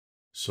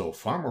 So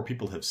far more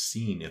people have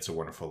seen It's a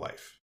Wonderful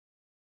Life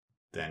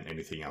than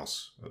anything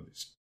else, at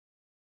least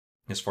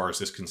as far as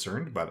this is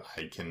concerned, but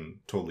I can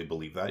totally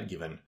believe that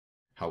given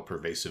how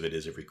pervasive it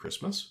is every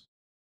Christmas.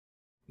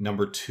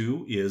 Number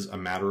 2 is A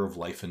Matter of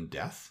Life and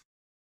Death,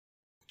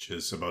 which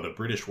is about a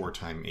British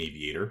wartime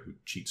aviator who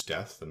cheats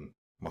death and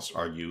must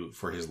argue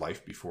for his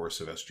life before a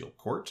celestial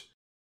court.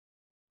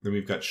 Then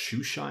we've got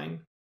Shoeshine,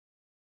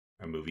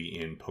 a movie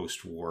in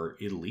post-war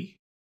Italy.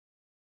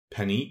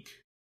 Panique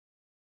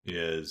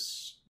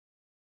is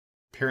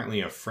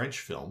apparently a French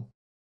film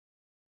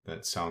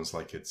that sounds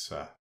like it's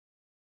a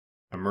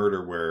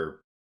murder where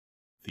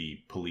the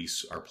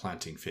police are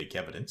planting fake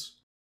evidence.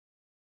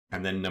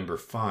 And then number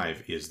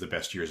 5 is The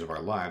Best Years of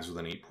Our Lives with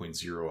an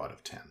 8.0 out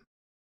of 10.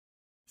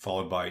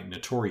 Followed by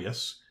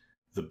Notorious,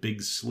 The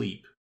Big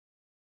Sleep,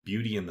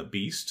 Beauty and the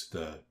Beast,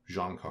 the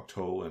Jean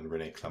Cocteau and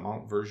René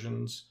Clément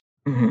versions,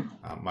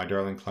 My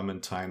Darling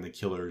Clementine, The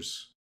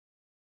Killers,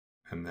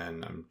 and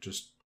then I'm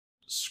just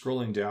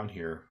scrolling down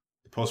here.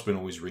 The Postman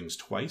Always Rings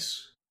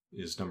Twice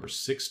is number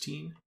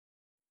 16.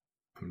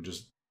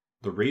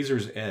 The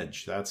Razor's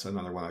Edge, that's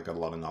another one that got a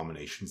lot of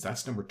nominations.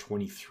 That's number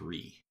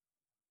 23.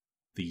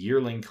 The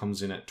Yearling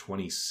comes in at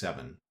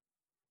 27.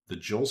 The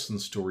Jolson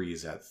Story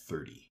is at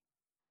 30.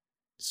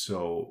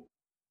 So,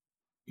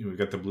 you know, we've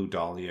got The Blue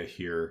Dahlia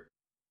here.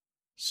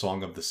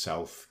 Song of the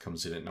South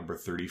comes in at number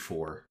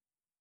 34.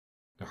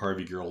 The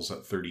Harvey Girls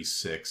at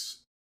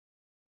 36.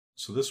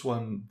 So this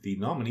one, the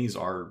nominees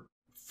are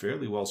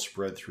fairly well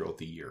spread throughout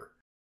the year.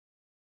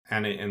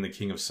 And The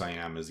King of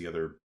Siam is the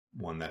other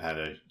one that had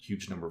a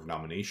huge number of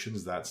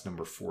nominations. That's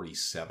number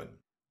 47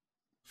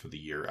 for the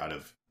year out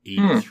of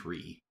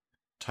 83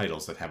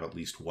 titles that have at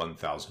least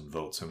 1,000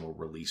 votes and were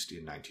released in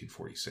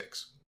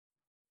 1946.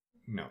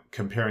 Now,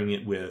 comparing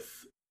it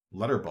with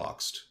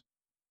Letterboxd,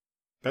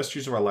 Best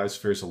Years of Our Lives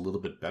fares a little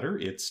bit better.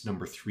 It's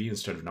number 3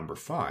 instead of number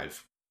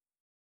 5.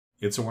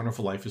 It's a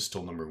Wonderful Life is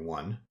still number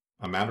 1.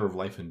 A Matter of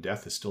Life and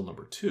Death is still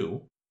number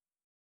 2.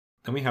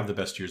 Then we have The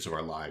Best Years of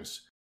Our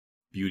Lives,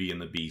 Beauty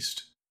and the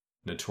Beast,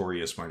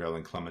 Notorious, My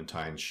Darling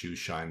Clementine,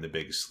 Shoeshine, The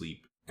Big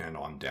Sleep, and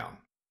on down.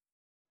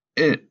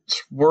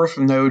 It's worth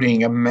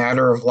noting A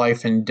Matter of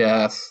Life and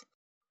Death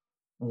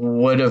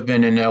would have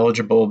been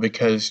ineligible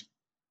because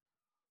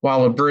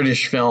while a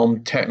British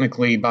film,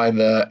 technically by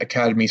the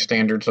Academy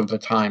standards of the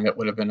time, it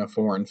would have been a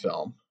foreign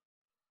film.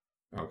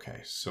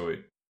 Okay, so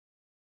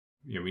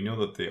we know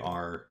that they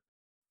are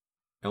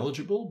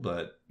eligible,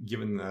 but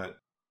given that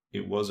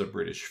it was a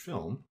British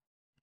film,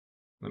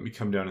 let me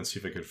come down and see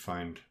if I could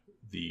find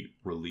the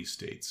release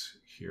dates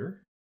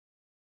here.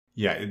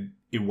 Yeah,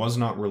 it was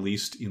not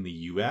released in the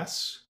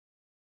US.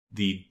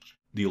 The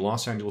The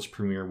Los Angeles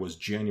premiere was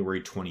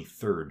January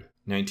 23rd,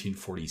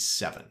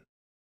 1947.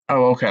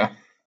 Oh, okay.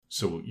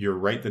 So you're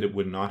right that it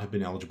would not have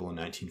been eligible in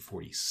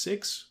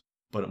 1946,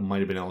 but it might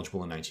have been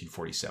eligible in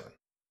 1947.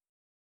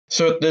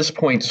 So at this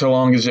point, so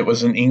long as it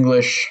was an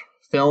English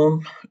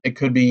film, it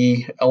could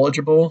be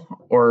eligible?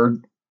 Or,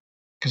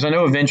 because I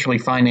know eventually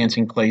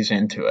financing plays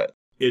into it.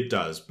 It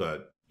does,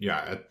 but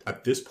yeah,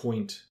 at this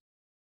point,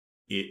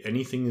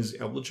 anything is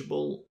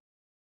eligible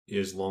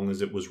as long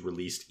as it was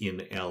released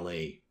in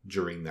LA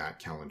during that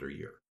calendar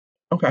year.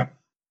 Okay.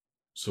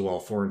 So while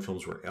foreign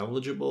films were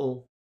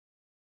eligible,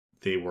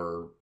 they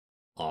were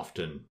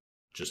often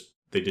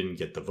they didn't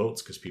get the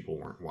votes because people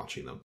weren't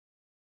watching them.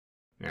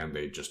 And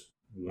they just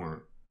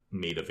weren't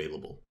made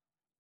available.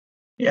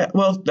 Yeah,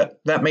 well,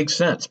 that makes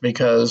sense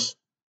because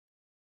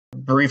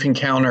Brief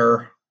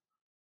Encounter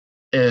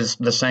is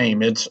the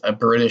same. It's a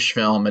British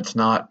film. It's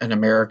not an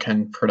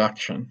American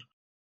production.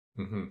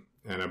 Mm-hmm.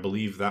 And I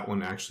believe that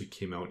one actually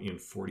came out in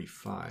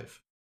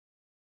 45.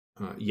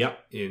 Yep,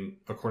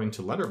 according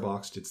to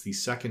Letterboxd, it's the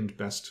second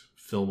best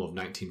film of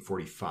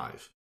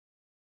 1945.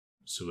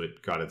 So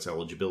it got its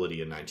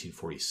eligibility in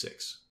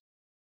 1946.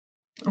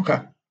 Okay.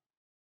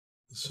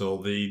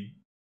 So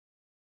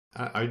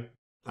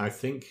I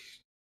think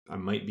I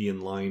might be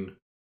in line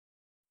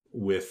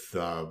with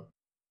the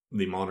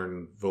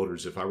modern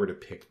voters. If I were to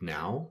pick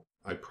now,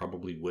 I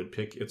probably would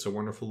pick It's a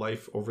Wonderful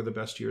Life over The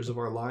Best Years of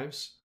Our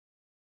Lives.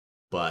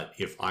 But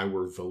if I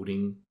were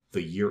voting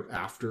the year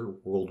after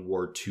World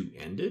War II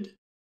ended,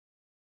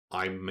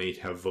 I might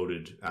have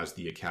voted as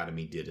the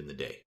Academy did in the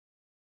day.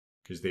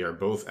 Because they are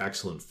both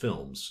excellent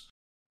films.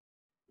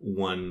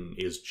 One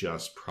is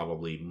just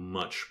probably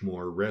much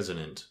more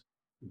resonant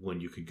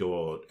when you could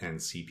go out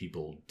and see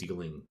people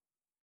dealing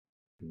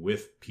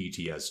with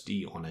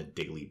PTSD on a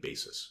daily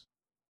basis.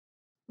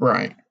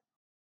 Right.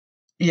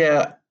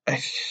 Yeah,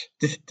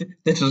 this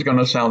is going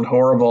to sound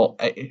horrible.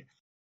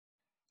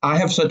 I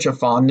have such a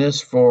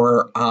fondness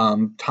for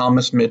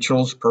Thomas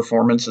Mitchell's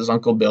performance as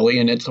Uncle Billy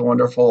in It's a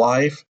Wonderful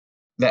Life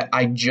that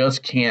I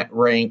just can't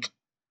rank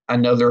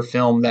another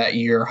film that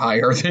year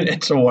higher than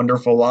It's a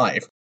Wonderful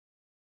Life.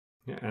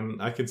 Yeah,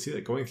 and I can see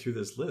that going through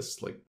this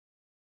list.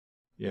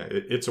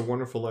 It's a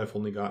Wonderful Life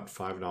only got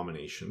 5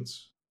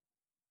 nominations.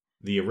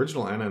 The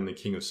original Anna and the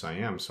King of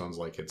Siam sounds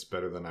like it's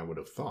better than I would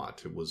have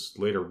thought. It was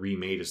later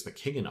remade as The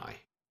King and I.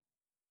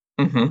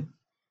 Mm-hmm.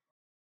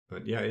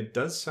 But yeah, it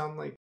does sound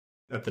like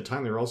at the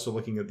time they were also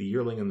looking at The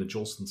Yearling and The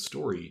Jolson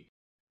Story.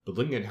 But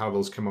looking at how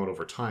those come out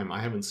over time, I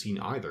haven't seen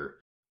either.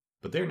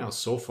 But they're now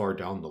so far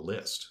down the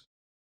list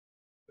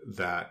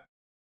that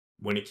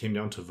when it came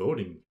down to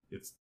voting,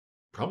 it's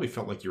probably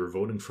felt like you were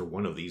voting for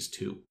one of these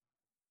two.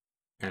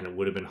 And it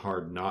would have been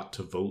hard not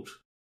to vote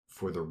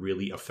for the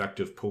really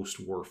effective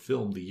post-war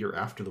film the year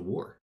after the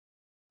war.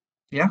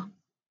 Yeah.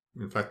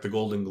 In fact, the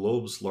Golden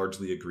Globes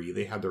largely agree.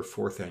 They had their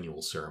 4th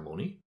annual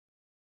ceremony.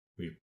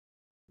 We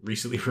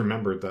recently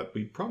remembered that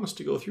we promised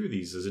to go through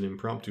these as an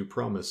impromptu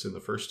promise in the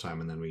first time,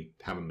 and then we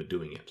haven't been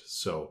doing it.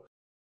 So,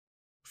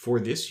 for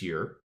this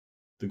year,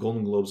 the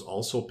Golden Globes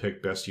also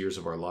picked Best Years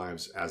of Our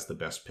Lives as the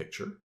Best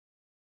Picture.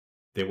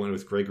 They went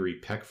with Gregory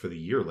Peck for The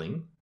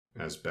Yearling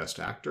as Best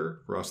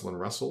Actor, Rosalind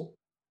Russell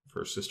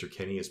for Sister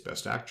Kenny as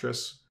Best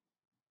Actress,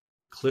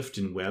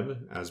 Clifton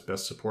Webb as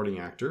Best Supporting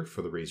Actor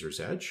for The Razor's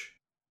Edge.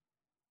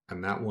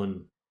 And that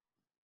one,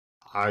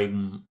 I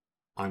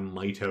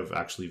might have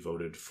actually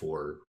voted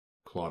for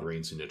Claude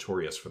Rains in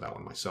Notorious for that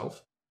one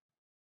myself.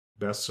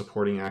 Best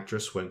Supporting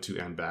Actress went to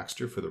Anne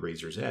Baxter for The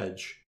Razor's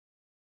Edge.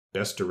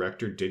 Best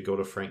Director did go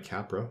to Frank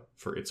Capra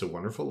for It's a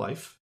Wonderful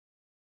Life.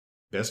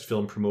 Best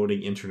Film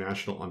Promoting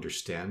International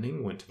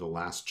Understanding went to The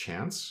Last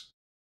Chance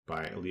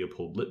by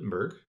Leopold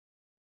Littenberg.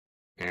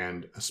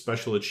 And a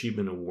Special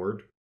Achievement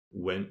Award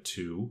went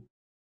to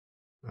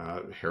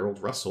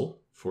Harold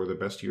Russell for The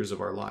Best Years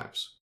of Our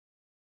Lives.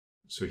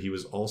 So he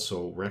was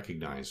also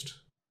recognized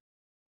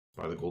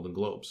by the Golden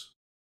Globes.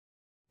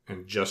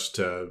 And just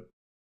to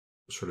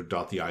sort of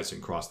dot the I's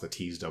and cross the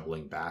T's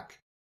doubling back,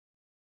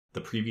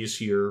 the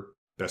previous year,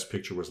 Best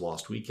Picture was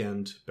Lost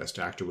Weekend, Best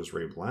Actor was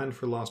Ray Bland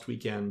for Lost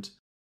Weekend,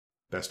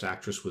 Best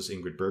Actress was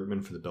Ingrid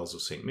Bergman for The Bells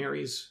of St.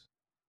 Mary's,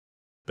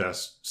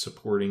 Best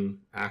Supporting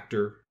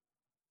Actor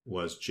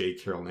was J.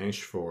 Carol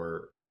Nash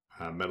for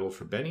Medal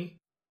for Benny,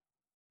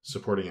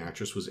 Supporting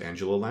Actress was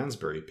Angela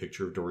Lansbury,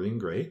 Picture of Dorian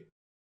Gray,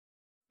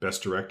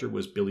 Best Director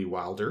was Billy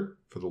Wilder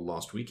for The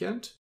Lost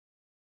Weekend,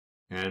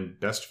 and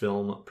Best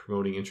Film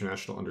Promoting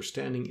International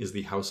Understanding is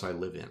The House I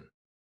Live In.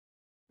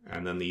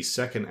 And then the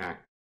second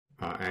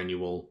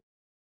annual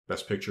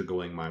Best Picture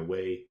Going My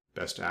Way,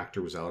 Best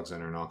Actor was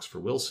Alexander Knox for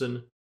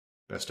Wilson,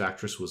 Best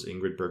Actress was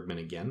Ingrid Bergman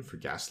again for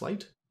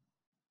Gaslight,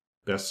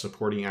 Best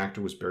Supporting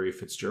Actor was Barry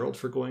Fitzgerald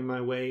for Going My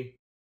Way,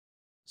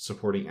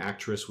 Supporting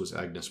Actress was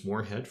Agnes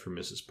Moorehead for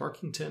Mrs.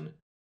 Parkington,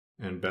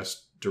 and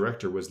Best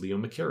Director was Leo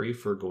McCarey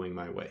for Going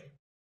My Way.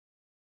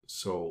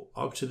 So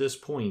up to this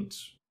point,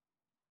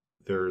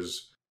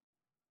 there's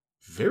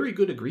very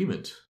good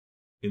agreement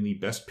in the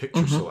Best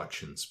Picture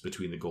selections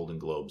between the Golden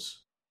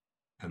Globes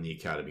and the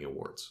Academy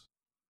Awards.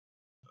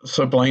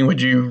 So, Blaine,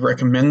 would you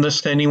recommend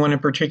this to anyone in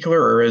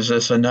particular, or is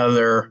this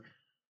another,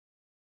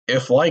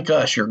 if like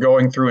us, you're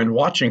going through and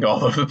watching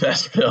all of the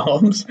best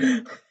films?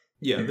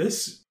 Yeah,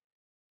 this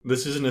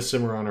isn't a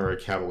Cimarron or a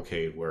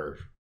Cavalcade where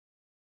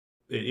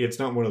it's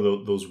not one of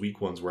those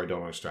weak ones where I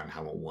don't understand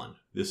how it won.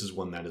 This is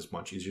one that is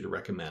much easier to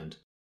recommend,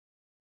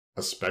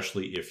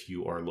 especially if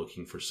you are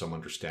looking for some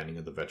understanding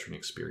of the veteran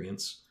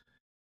experience,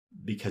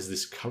 because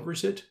this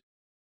covers it,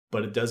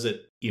 but it does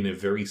it in a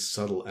very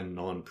subtle and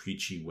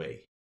non-preachy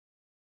way.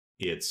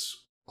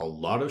 It's a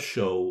lot of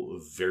show,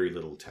 very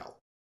little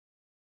tell,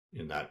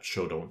 in that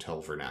show don't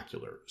tell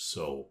vernacular.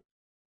 So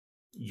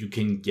you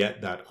can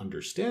get that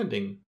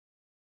understanding,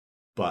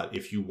 but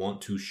if you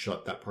want to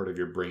shut that part of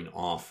your brain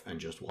off and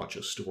just watch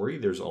a story,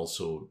 there's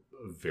also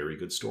a very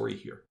good story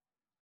here,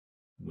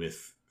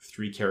 with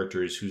 3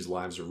 characters whose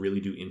lives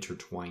really do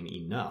intertwine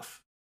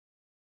enough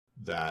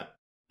that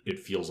it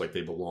feels like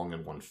they belong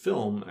in one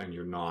film, and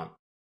you're not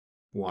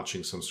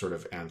watching some sort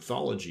of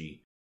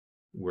anthology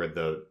where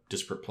the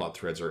disparate plot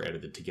threads are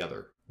edited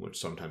together, which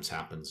sometimes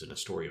happens in a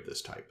story of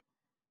this type.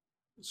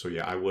 So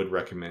yeah, I would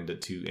recommend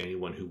it to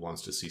anyone who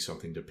wants to see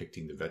something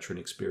depicting the veteran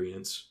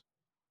experience,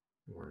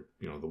 or,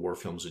 the war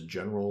films in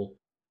general.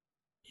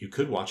 You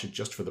could watch it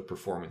just for the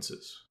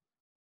performances.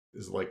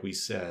 Because like we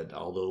said,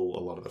 although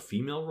a lot of the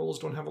female roles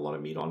don't have a lot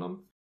of meat on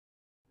them,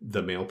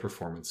 the male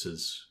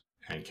performances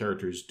and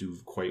characters do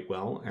quite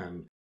well,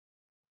 and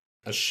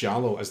as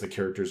shallow as the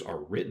characters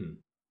are written,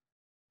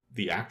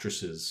 the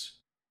actresses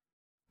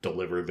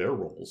deliver their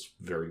roles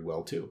very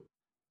well too.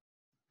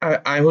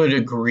 I would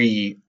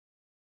agree.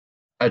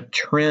 A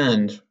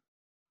trend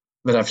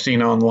that I've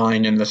seen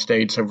online in the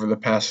States over the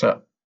past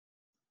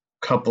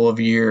couple of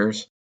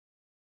years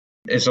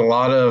is a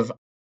lot of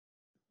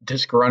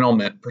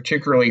disgruntlement,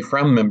 particularly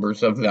from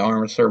members of the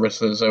armed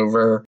services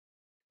over,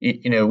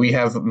 we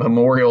have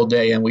Memorial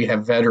Day and we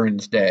have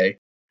Veterans Day,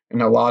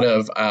 and a lot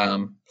of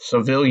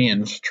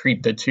civilians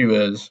treat the two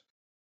as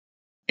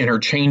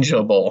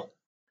interchangeable,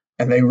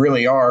 and they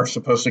really are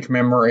supposed to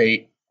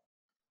commemorate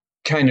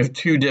kind of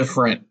 2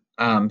 different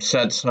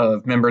sets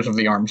of members of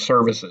the armed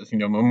services.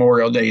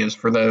 Memorial Day is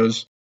for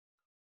those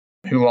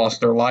who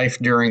lost their life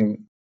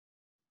during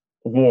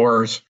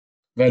wars.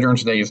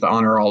 Veterans Day is to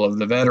honor all of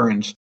the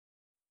veterans.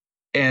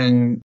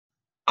 And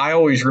I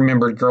always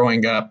remembered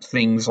growing up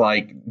things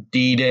like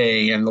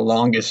D-Day and The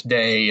Longest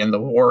Day and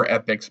the war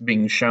epics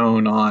being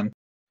shown on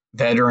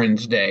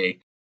Veterans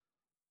Day.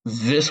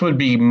 This would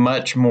be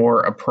much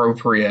more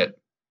appropriate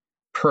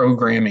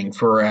programming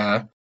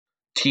for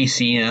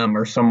TCM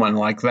or someone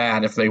like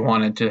that if they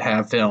wanted to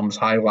have films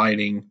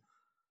highlighting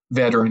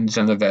veterans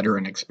and the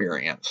veteran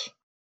experience.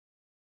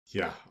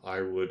 Yeah,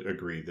 I would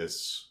agree.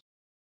 This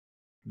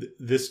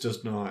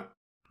does not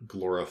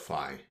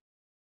glorify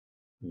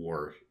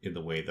war in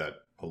the way that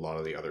a lot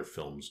of the other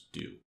films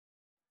do.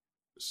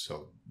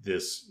 So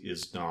this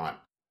is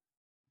not...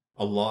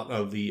 A lot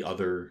of the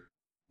other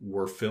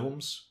war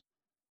films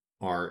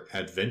are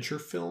adventure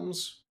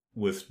films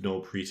with no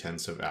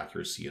pretense of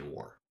accuracy in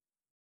war.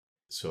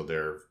 So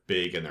they're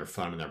big and they're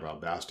fun and they're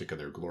bombastic and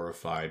they're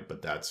glorified,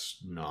 but that's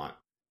not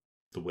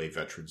the way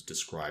veterans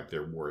describe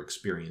their war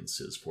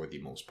experiences for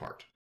the most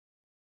part.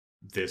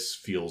 This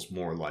feels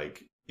more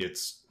like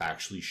it's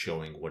actually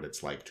showing what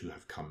it's like to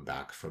have come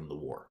back from the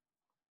war.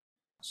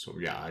 So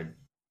yeah,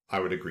 I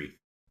would agree.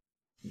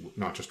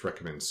 Not just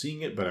recommend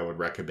seeing it, but I would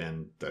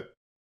recommend that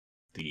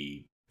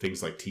the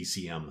things like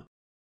TCM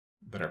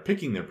that are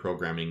picking their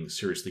programming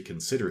seriously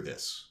consider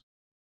this.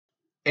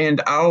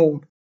 And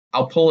I'll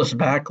pull us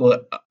back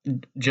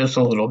just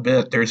a little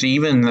bit. There's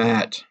even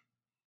that,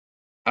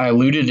 I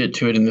alluded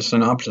to it in the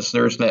synopsis,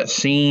 there's that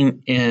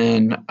scene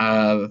in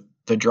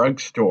the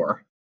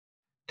drugstore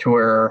to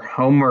where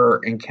Homer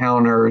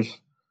encounters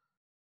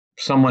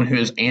someone who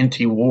is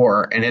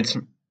anti-war, and it's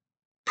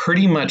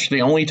pretty much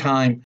the only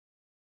time,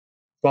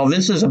 while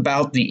this is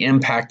about the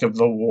impact of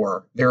the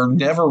war, there are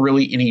never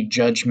really any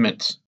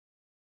judgments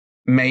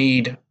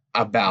made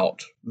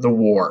about the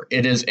war.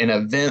 It is an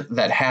event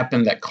that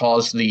happened that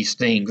caused these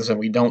things, and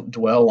we don't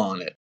dwell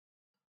on it.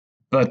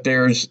 But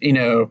there's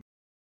the,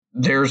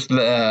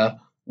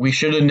 we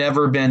should have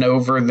never been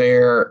over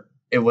there.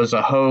 It was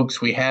a hoax.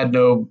 We had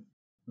no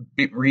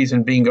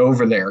reason being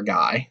over there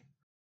guy.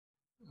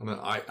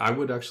 I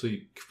would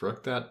actually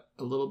correct that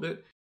a little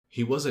bit.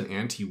 He wasn't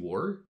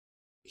anti-war.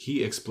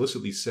 He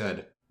explicitly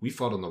said, we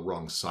fought on the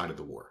wrong side of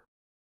the war.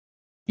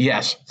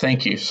 Yes,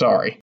 thank you.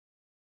 Sorry.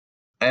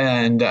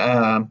 And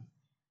I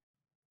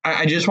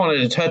just wanted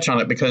to touch on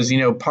it because,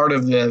 part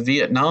of the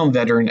Vietnam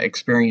veteran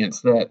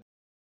experience that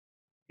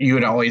you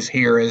would always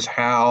hear is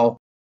how,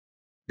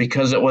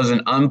 because it was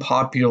an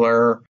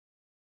unpopular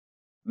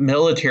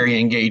military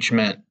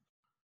engagement,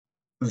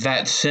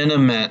 that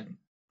sentiment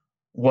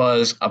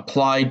was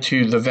applied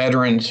to the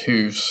veterans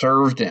who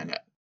served in it.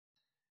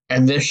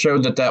 And this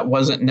showed that that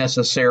wasn't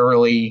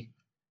necessarily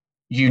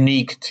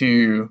unique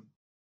to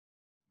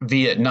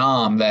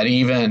Vietnam, that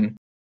even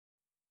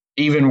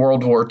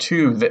World War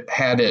II that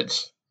had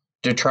its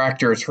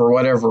detractors for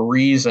whatever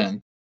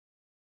reason,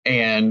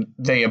 And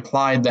they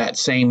applied that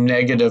same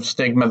negative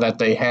stigma that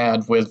they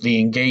had with the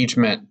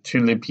engagement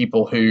to the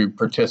people who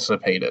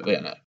participated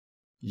in it.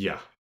 Yeah.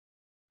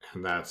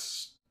 And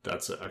that's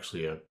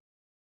actually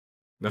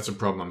that's a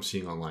problem I'm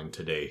seeing online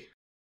today.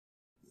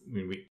 I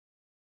mean,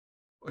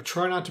 I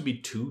try not to be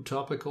too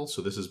topical,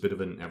 so this is a bit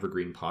of an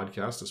evergreen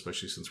podcast,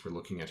 especially since we're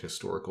looking at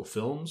historical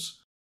films.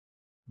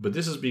 But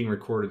this is being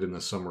recorded in the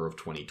summer of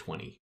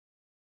 2020,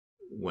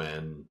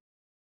 when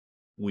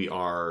we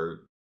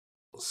are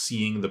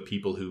seeing the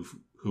people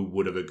who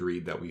would have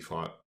agreed that we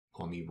fought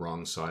on the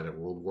wrong side of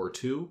World War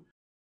II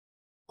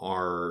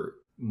are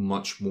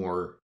much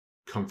more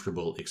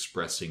comfortable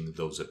expressing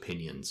those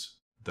opinions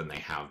than they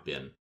have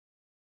been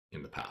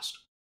in the past.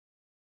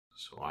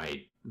 So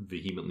I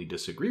vehemently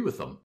disagree with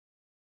them.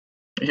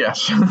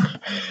 Yes.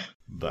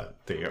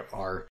 But they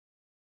are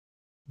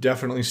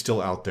definitely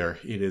still out there.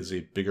 It is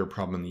a bigger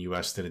problem in the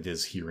US than it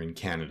is here in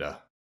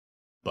Canada.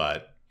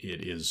 But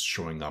it is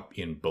showing up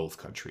in both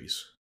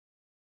countries,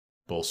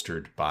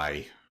 bolstered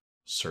by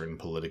certain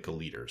political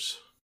leaders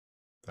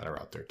that are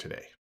out there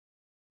today,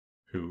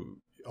 who,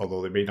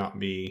 although they may not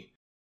be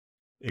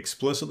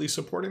explicitly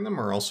supporting them,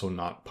 are also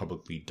not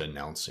publicly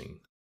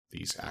denouncing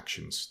these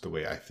actions the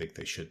way I think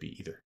they should be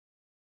either.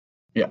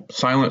 Yeah,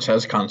 silence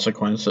has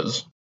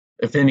consequences.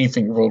 If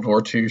anything, World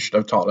War II should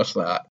have taught us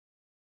that.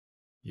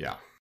 Yeah.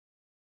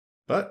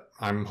 But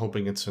I'm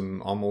hoping it's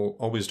an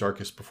always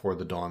darkest before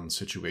the dawn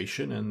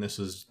situation, and this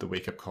is the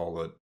wake-up call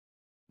that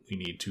we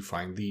need to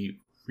find the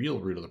real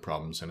root of the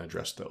problems and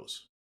address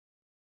those.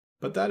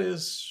 But that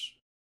is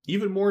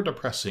even more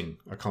depressing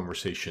a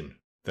conversation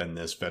than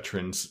this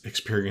veterans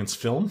experience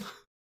film.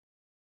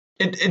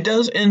 It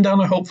does end on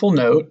a hopeful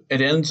note.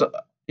 It ends,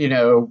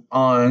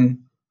 on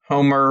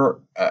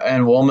Homer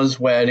and Wilma's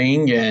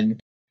wedding, and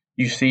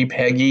you see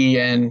Peggy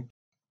and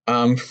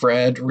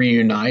Fred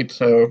reunite.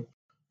 So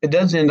it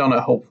does end on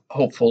a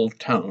hopeful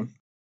tone.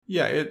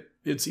 Yeah,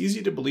 it's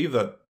easy to believe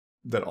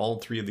that all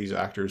three of these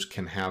actors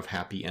can have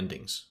happy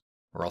endings.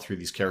 Or all three of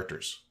these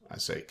characters, I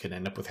say, can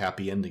end up with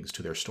happy endings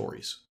to their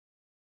stories.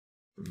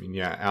 I mean,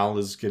 yeah, Al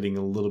is getting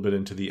a little bit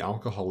into the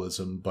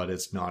alcoholism, but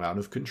it's not out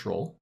of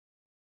control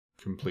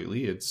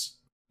completely. It's,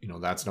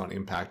 that's not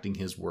impacting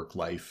his work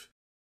life.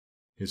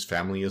 His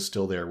family is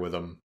still there with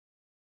him.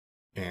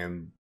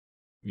 And,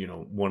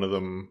 one of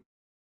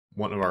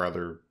our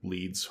other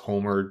leads,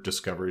 Homer,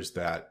 discovers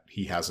that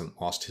he hasn't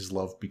lost his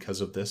love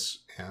because of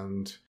this.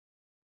 And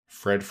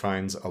Fred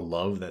finds a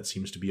love that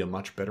seems to be a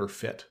much better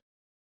fit.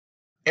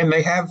 And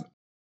they have,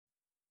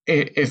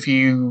 if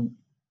you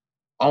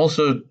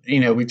also,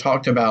 we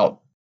talked about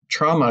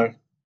trauma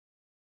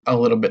a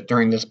little bit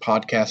during this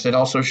podcast. It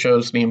also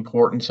shows the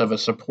importance of a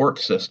support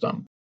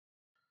system.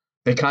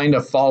 They kind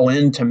of fall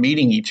into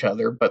meeting each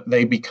other, but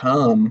they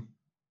become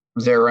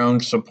their own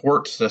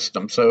support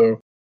system.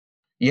 So,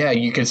 yeah,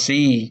 you could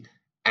see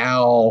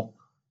Al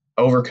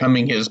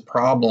overcoming his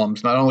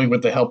problems, not only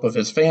with the help of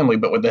his family,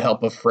 but with the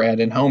help of Fred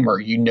and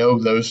Homer.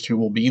 Those two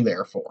will be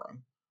there for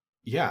him.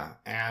 Yeah,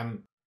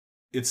 and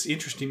it's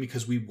interesting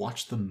because we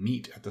watch them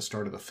meet at the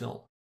start of the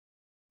film.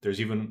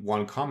 There's even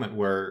one comment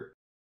where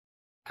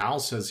Al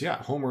says,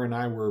 yeah, Homer and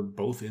I were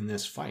both in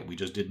this fight. We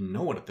just didn't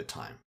know it at the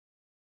time.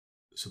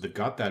 So they've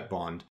got that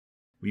bond.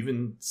 We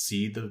even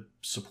see the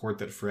support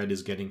that Fred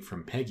is getting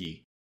from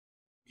Peggy.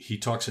 He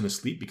talks in his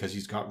sleep because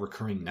he's got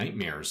recurring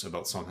nightmares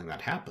about something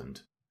that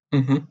happened.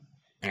 Mm-hmm.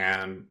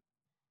 And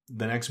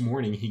the next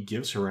morning, he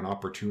gives her an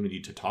opportunity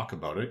to talk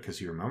about it because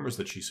he remembers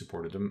that she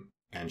supported him,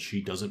 and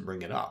she doesn't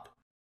bring it up.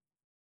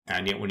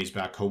 And yet when he's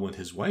back home with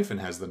his wife and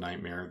has the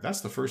nightmare,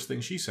 that's the first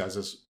thing she says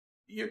is,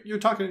 you're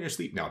talking in your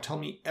sleep now. Tell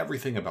me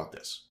everything about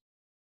this.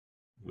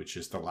 Which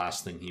is the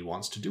last thing he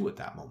wants to do at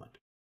that moment.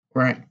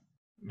 Right.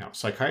 Now,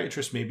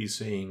 psychiatrists may be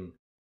saying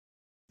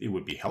it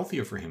would be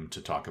healthier for him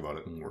to talk about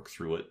it and work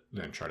through it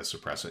than try to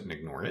suppress it and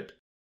ignore it.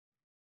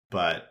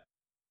 But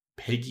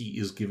Peggy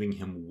is giving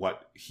him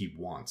what he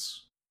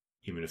wants,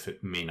 even if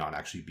it may not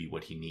actually be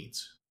what he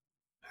needs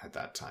at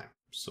that time.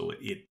 So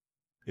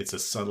it's a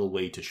subtle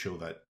way to show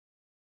that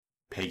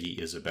Peggy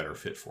is a better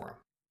fit for him.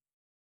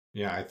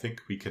 Yeah, I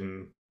think we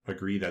can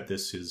agree that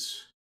this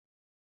is,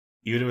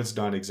 even if it's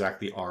not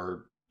exactly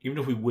even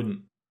if we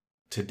wouldn't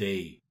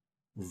today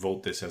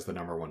vote this as the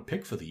 #1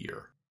 pick for the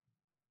year,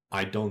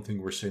 I don't think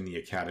we're saying the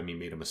Academy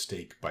made a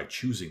mistake by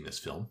choosing this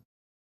film.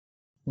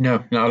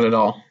 No, not at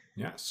all.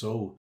 Yeah,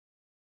 so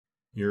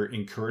you're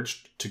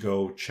encouraged to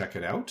go check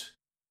it out.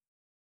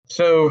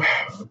 So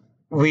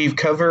we've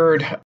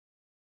covered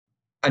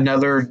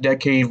another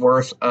decade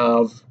worth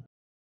of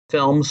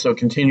films. So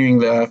continuing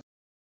the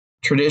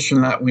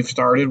tradition that we've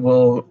started,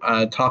 we'll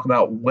talk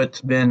about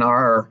what's been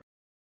our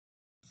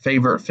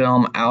favorite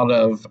film out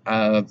of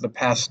the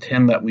past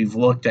 10 that we've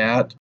looked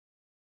at.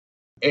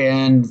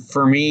 And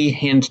for me,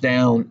 hands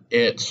down,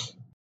 it's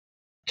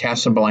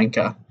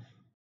Casablanca.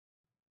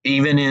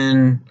 Even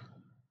in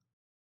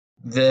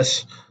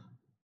this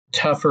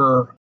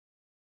tougher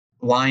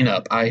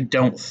lineup, I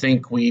don't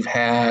think we've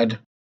had...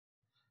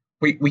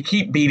 We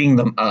keep beating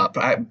them up,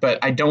 but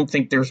I don't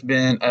think there's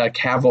been a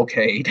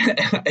cavalcade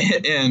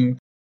in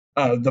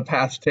the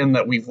past 10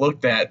 that we've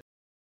looked at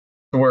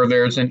where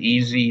there's an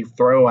easy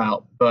throw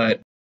out,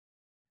 but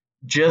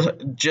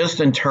just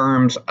in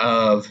terms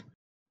of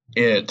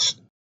its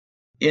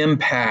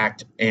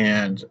impact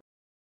and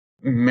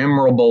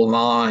memorable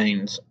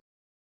lines,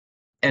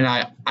 and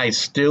I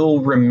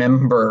still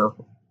remember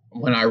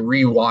when I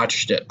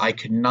rewatched it, I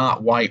could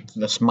not wipe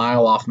the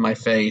smile off my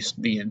face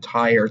the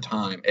entire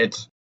time.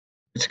 It's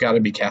got to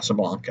be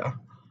Casablanca.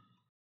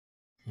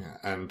 Yeah,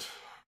 and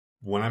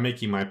when I'm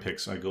making my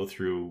picks, I go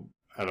through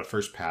at a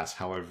first pass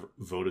how I've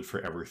voted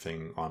for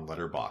everything on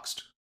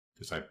Letterboxd,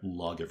 because I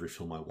log every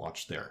film I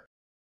watch there.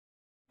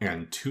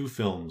 And 2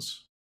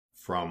 films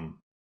from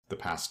the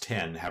past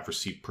 10 have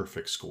received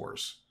perfect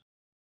scores.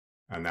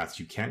 And that's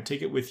You Can't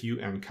Take It With You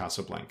and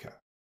Casablanca.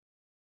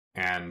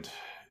 And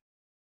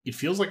it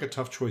feels like a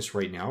tough choice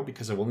right now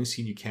because I've only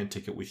seen You Can't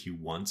Take It With You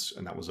once,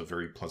 and that was a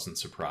very pleasant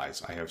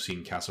surprise. I have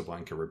seen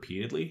Casablanca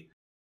repeatedly,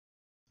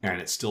 and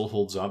it still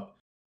holds up.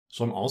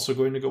 So I'm also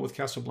going to go with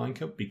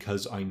Casablanca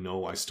because I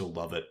know I still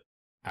love it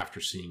after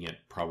seeing it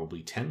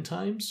probably 10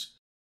 times.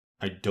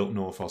 I don't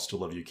know if I'll still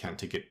love You Can't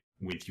Take It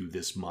With You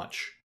this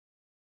much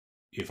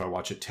if I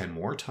watch it 10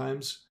 more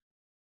times.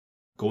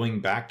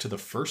 Going back to the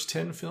first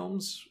 10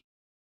 films,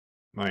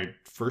 my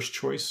first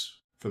choice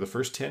for the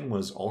first 10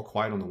 was All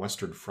Quiet on the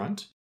Western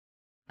Front.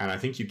 And I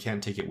think You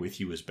Can't Take It With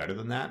You is better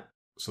than that.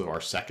 So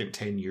our second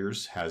 10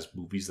 years has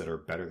movies that are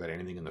better than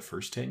anything in the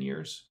first 10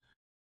 years.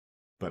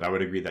 But I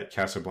would agree that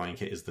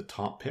Casablanca is the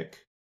top pick.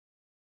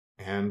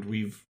 And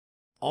we've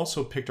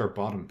also picked our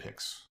bottom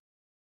picks,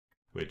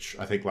 which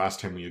I think last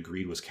time we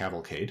agreed was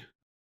Cavalcade.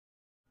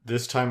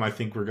 This time I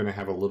think we're going to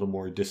have a little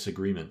more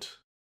disagreement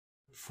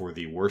for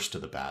the worst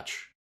of the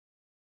batch,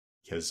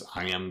 because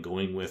I am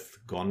going with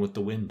Gone with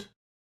the Wind.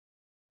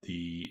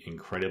 The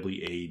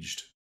incredibly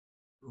aged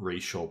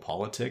racial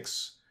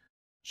politics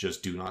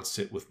just do not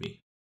sit with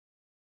me.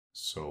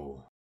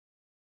 So,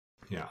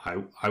 yeah,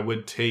 I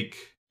would take...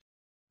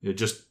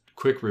 just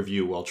quick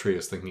review while Trey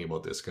is thinking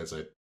about this, because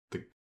I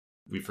think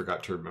we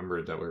forgot to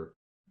remember that we're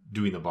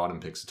doing the bottom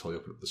picks until you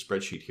open up the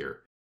spreadsheet here.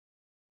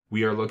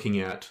 We are looking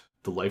at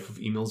The Life of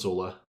Emile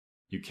Zola,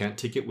 You Can't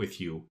Take It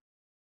With You,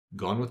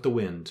 Gone with the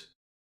Wind,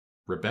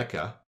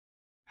 Rebecca,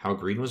 How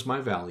Green Was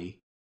My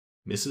Valley,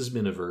 Mrs.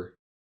 Miniver,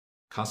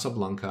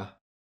 Casablanca,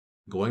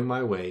 Going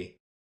My Way,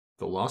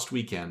 The Lost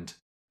Weekend,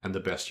 and The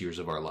Best Years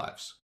of Our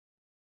Lives.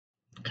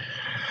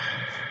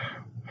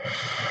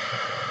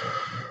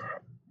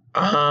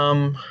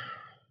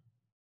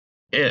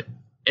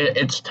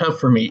 It's tough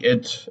for me.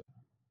 It's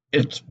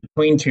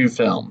between 2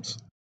 films.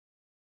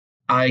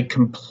 I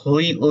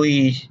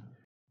completely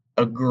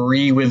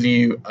agree with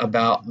you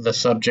about the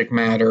subject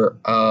matter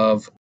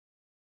of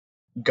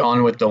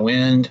Gone with the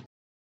Wind.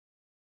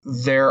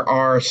 There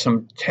are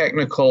some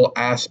technical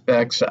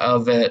aspects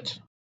of it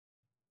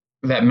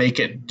that make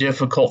it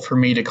difficult for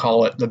me to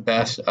call it the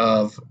best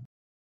of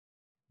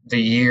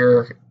the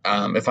year.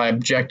 If I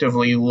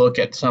objectively look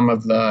at some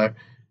of the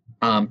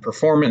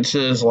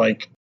performances,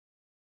 like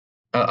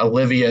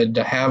Olivia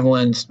de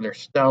Havilland's, they're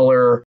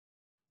stellar.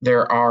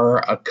 There are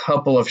a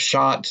couple of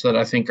shots that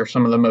I think are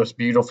some of the most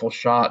beautiful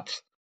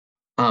shots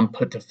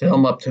put to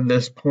film up to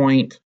this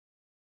point.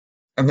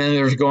 And then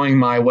there's Going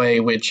My Way,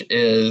 which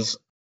is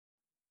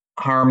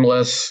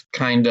harmless,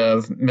 kind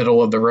of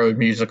middle-of-the-road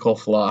musical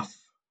fluff.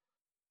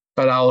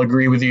 But I'll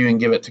agree with you and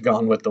give it to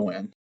Gone with the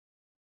Wind.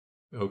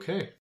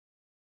 Okay.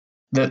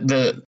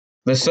 The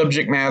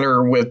subject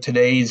matter with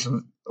today's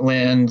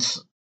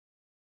lens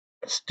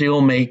still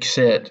makes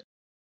it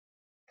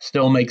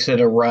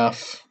a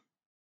rough...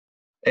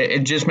 It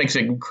just makes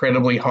it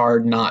incredibly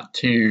hard not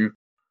to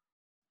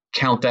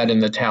count that in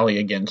the tally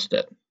against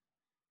it.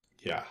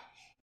 Yeah,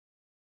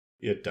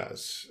 it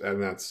does.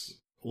 And that's,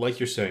 like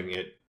you're saying,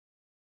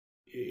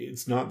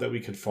 it's not that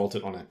we could fault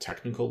it on a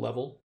technical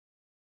level.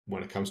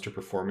 When it comes to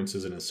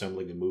performances and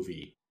assembling a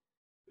movie,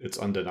 it's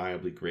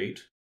undeniably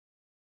great.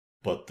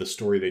 But the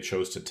story they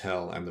chose to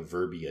tell and the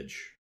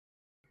verbiage,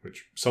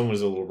 which some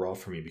was a little raw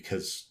for me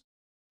because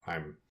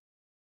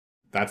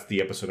that's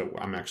the episode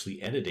I'm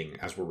actually editing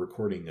as we're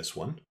recording this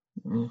one.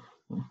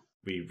 Mm-hmm.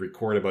 We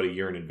record about a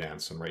year in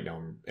advance, and right now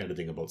I'm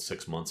editing about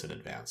 6 months in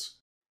advance.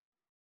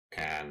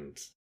 And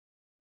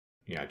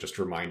yeah, just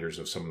reminders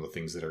of some of the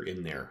things that are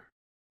in there,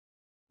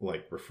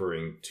 like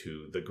referring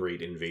to the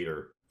Great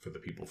Invader for the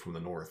people from the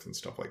North and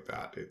stuff like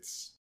that.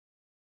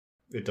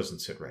 It doesn't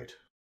sit right.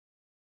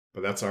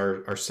 But that's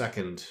our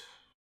second,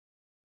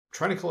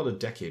 trying to call it a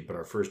decade, but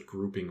our first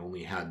grouping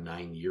only had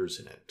 9 years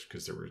in it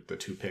because there were the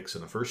 2 picks in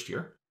the first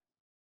year.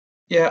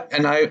 Yeah,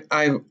 and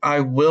I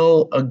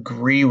will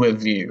agree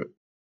with you.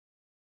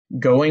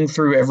 Going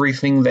through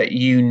everything that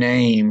you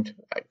named,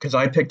 because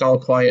I picked All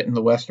Quiet in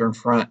the Western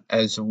Front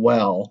as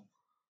well,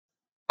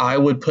 I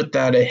would put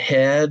that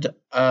ahead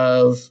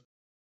of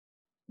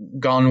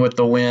Gone with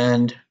the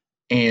Wind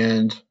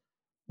and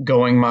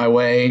Going My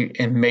Way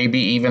and maybe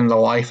even The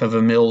Life of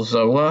Emile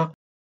Zola.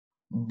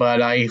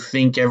 But I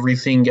think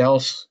everything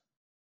else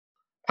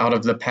out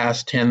of the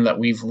past 10 that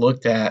we've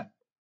looked at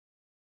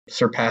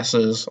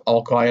surpasses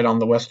All Quiet on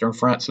the Western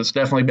Front. So it's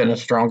definitely been a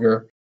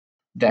stronger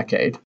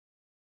decade.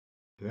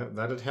 Yeah,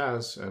 that it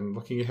has. And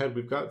looking ahead,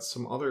 we've got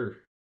some other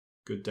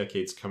good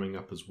decades coming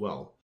up as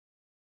well.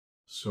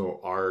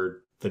 So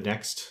the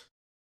next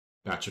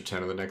batch of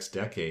 10 of the next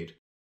decade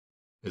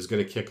is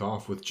going to kick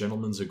off with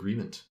Gentleman's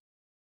Agreement.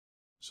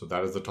 So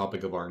that is the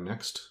topic of our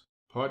next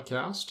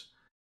podcast.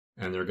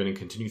 And they're going to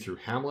continue through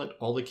Hamlet,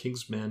 All the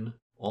King's Men,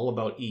 All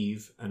About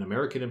Eve, An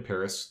American in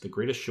Paris, The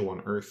Greatest Show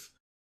on Earth,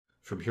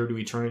 From Here to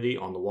Eternity,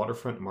 On the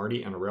Waterfront,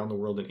 Marty, and Around the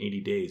World in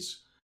 80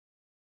 Days.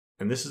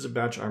 And this is a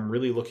batch I'm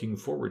really looking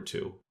forward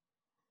to,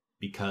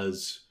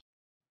 because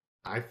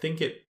I think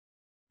it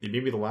may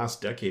be the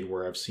last decade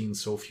where I've seen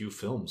so few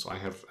films. I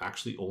have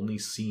actually only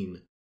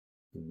seen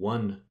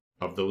one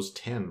of those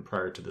 10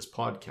 prior to this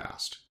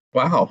podcast.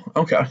 Wow,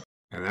 okay.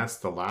 And that's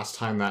the last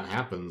time that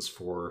happens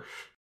for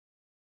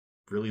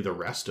really the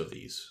rest of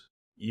these.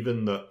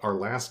 Even our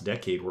last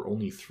decade, where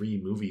only 3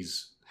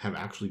 movies have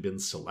actually been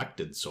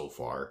selected so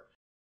far.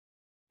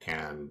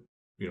 And,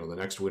 the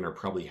next winner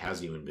probably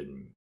hasn't even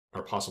been,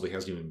 or possibly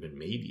hasn't even been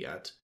made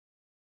yet.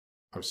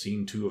 I've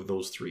seen 2 of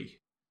those 3.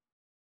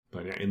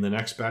 But in the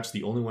next batch,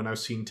 the only one I've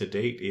seen to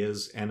date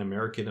is An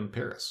American in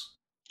Paris.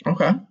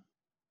 Okay.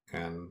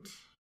 And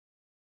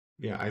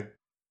yeah, I'm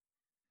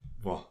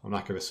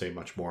not going to say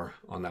much more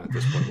on that at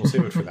this point. We'll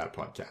save it for that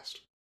podcast.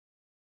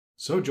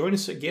 So join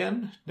us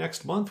again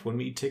next month when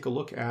we take a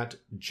look at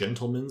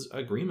Gentleman's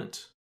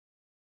Agreement.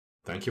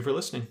 Thank you for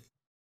listening.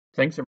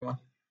 Thanks, everyone.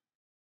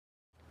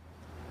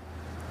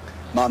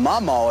 My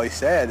mom always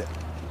said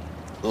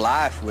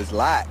life was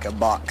like a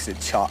box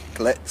of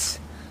chocolates.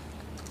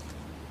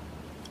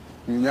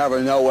 You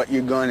never know what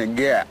you're going to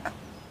get.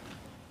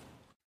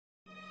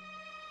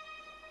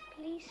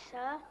 Please,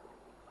 sir,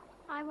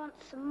 I want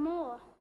some more.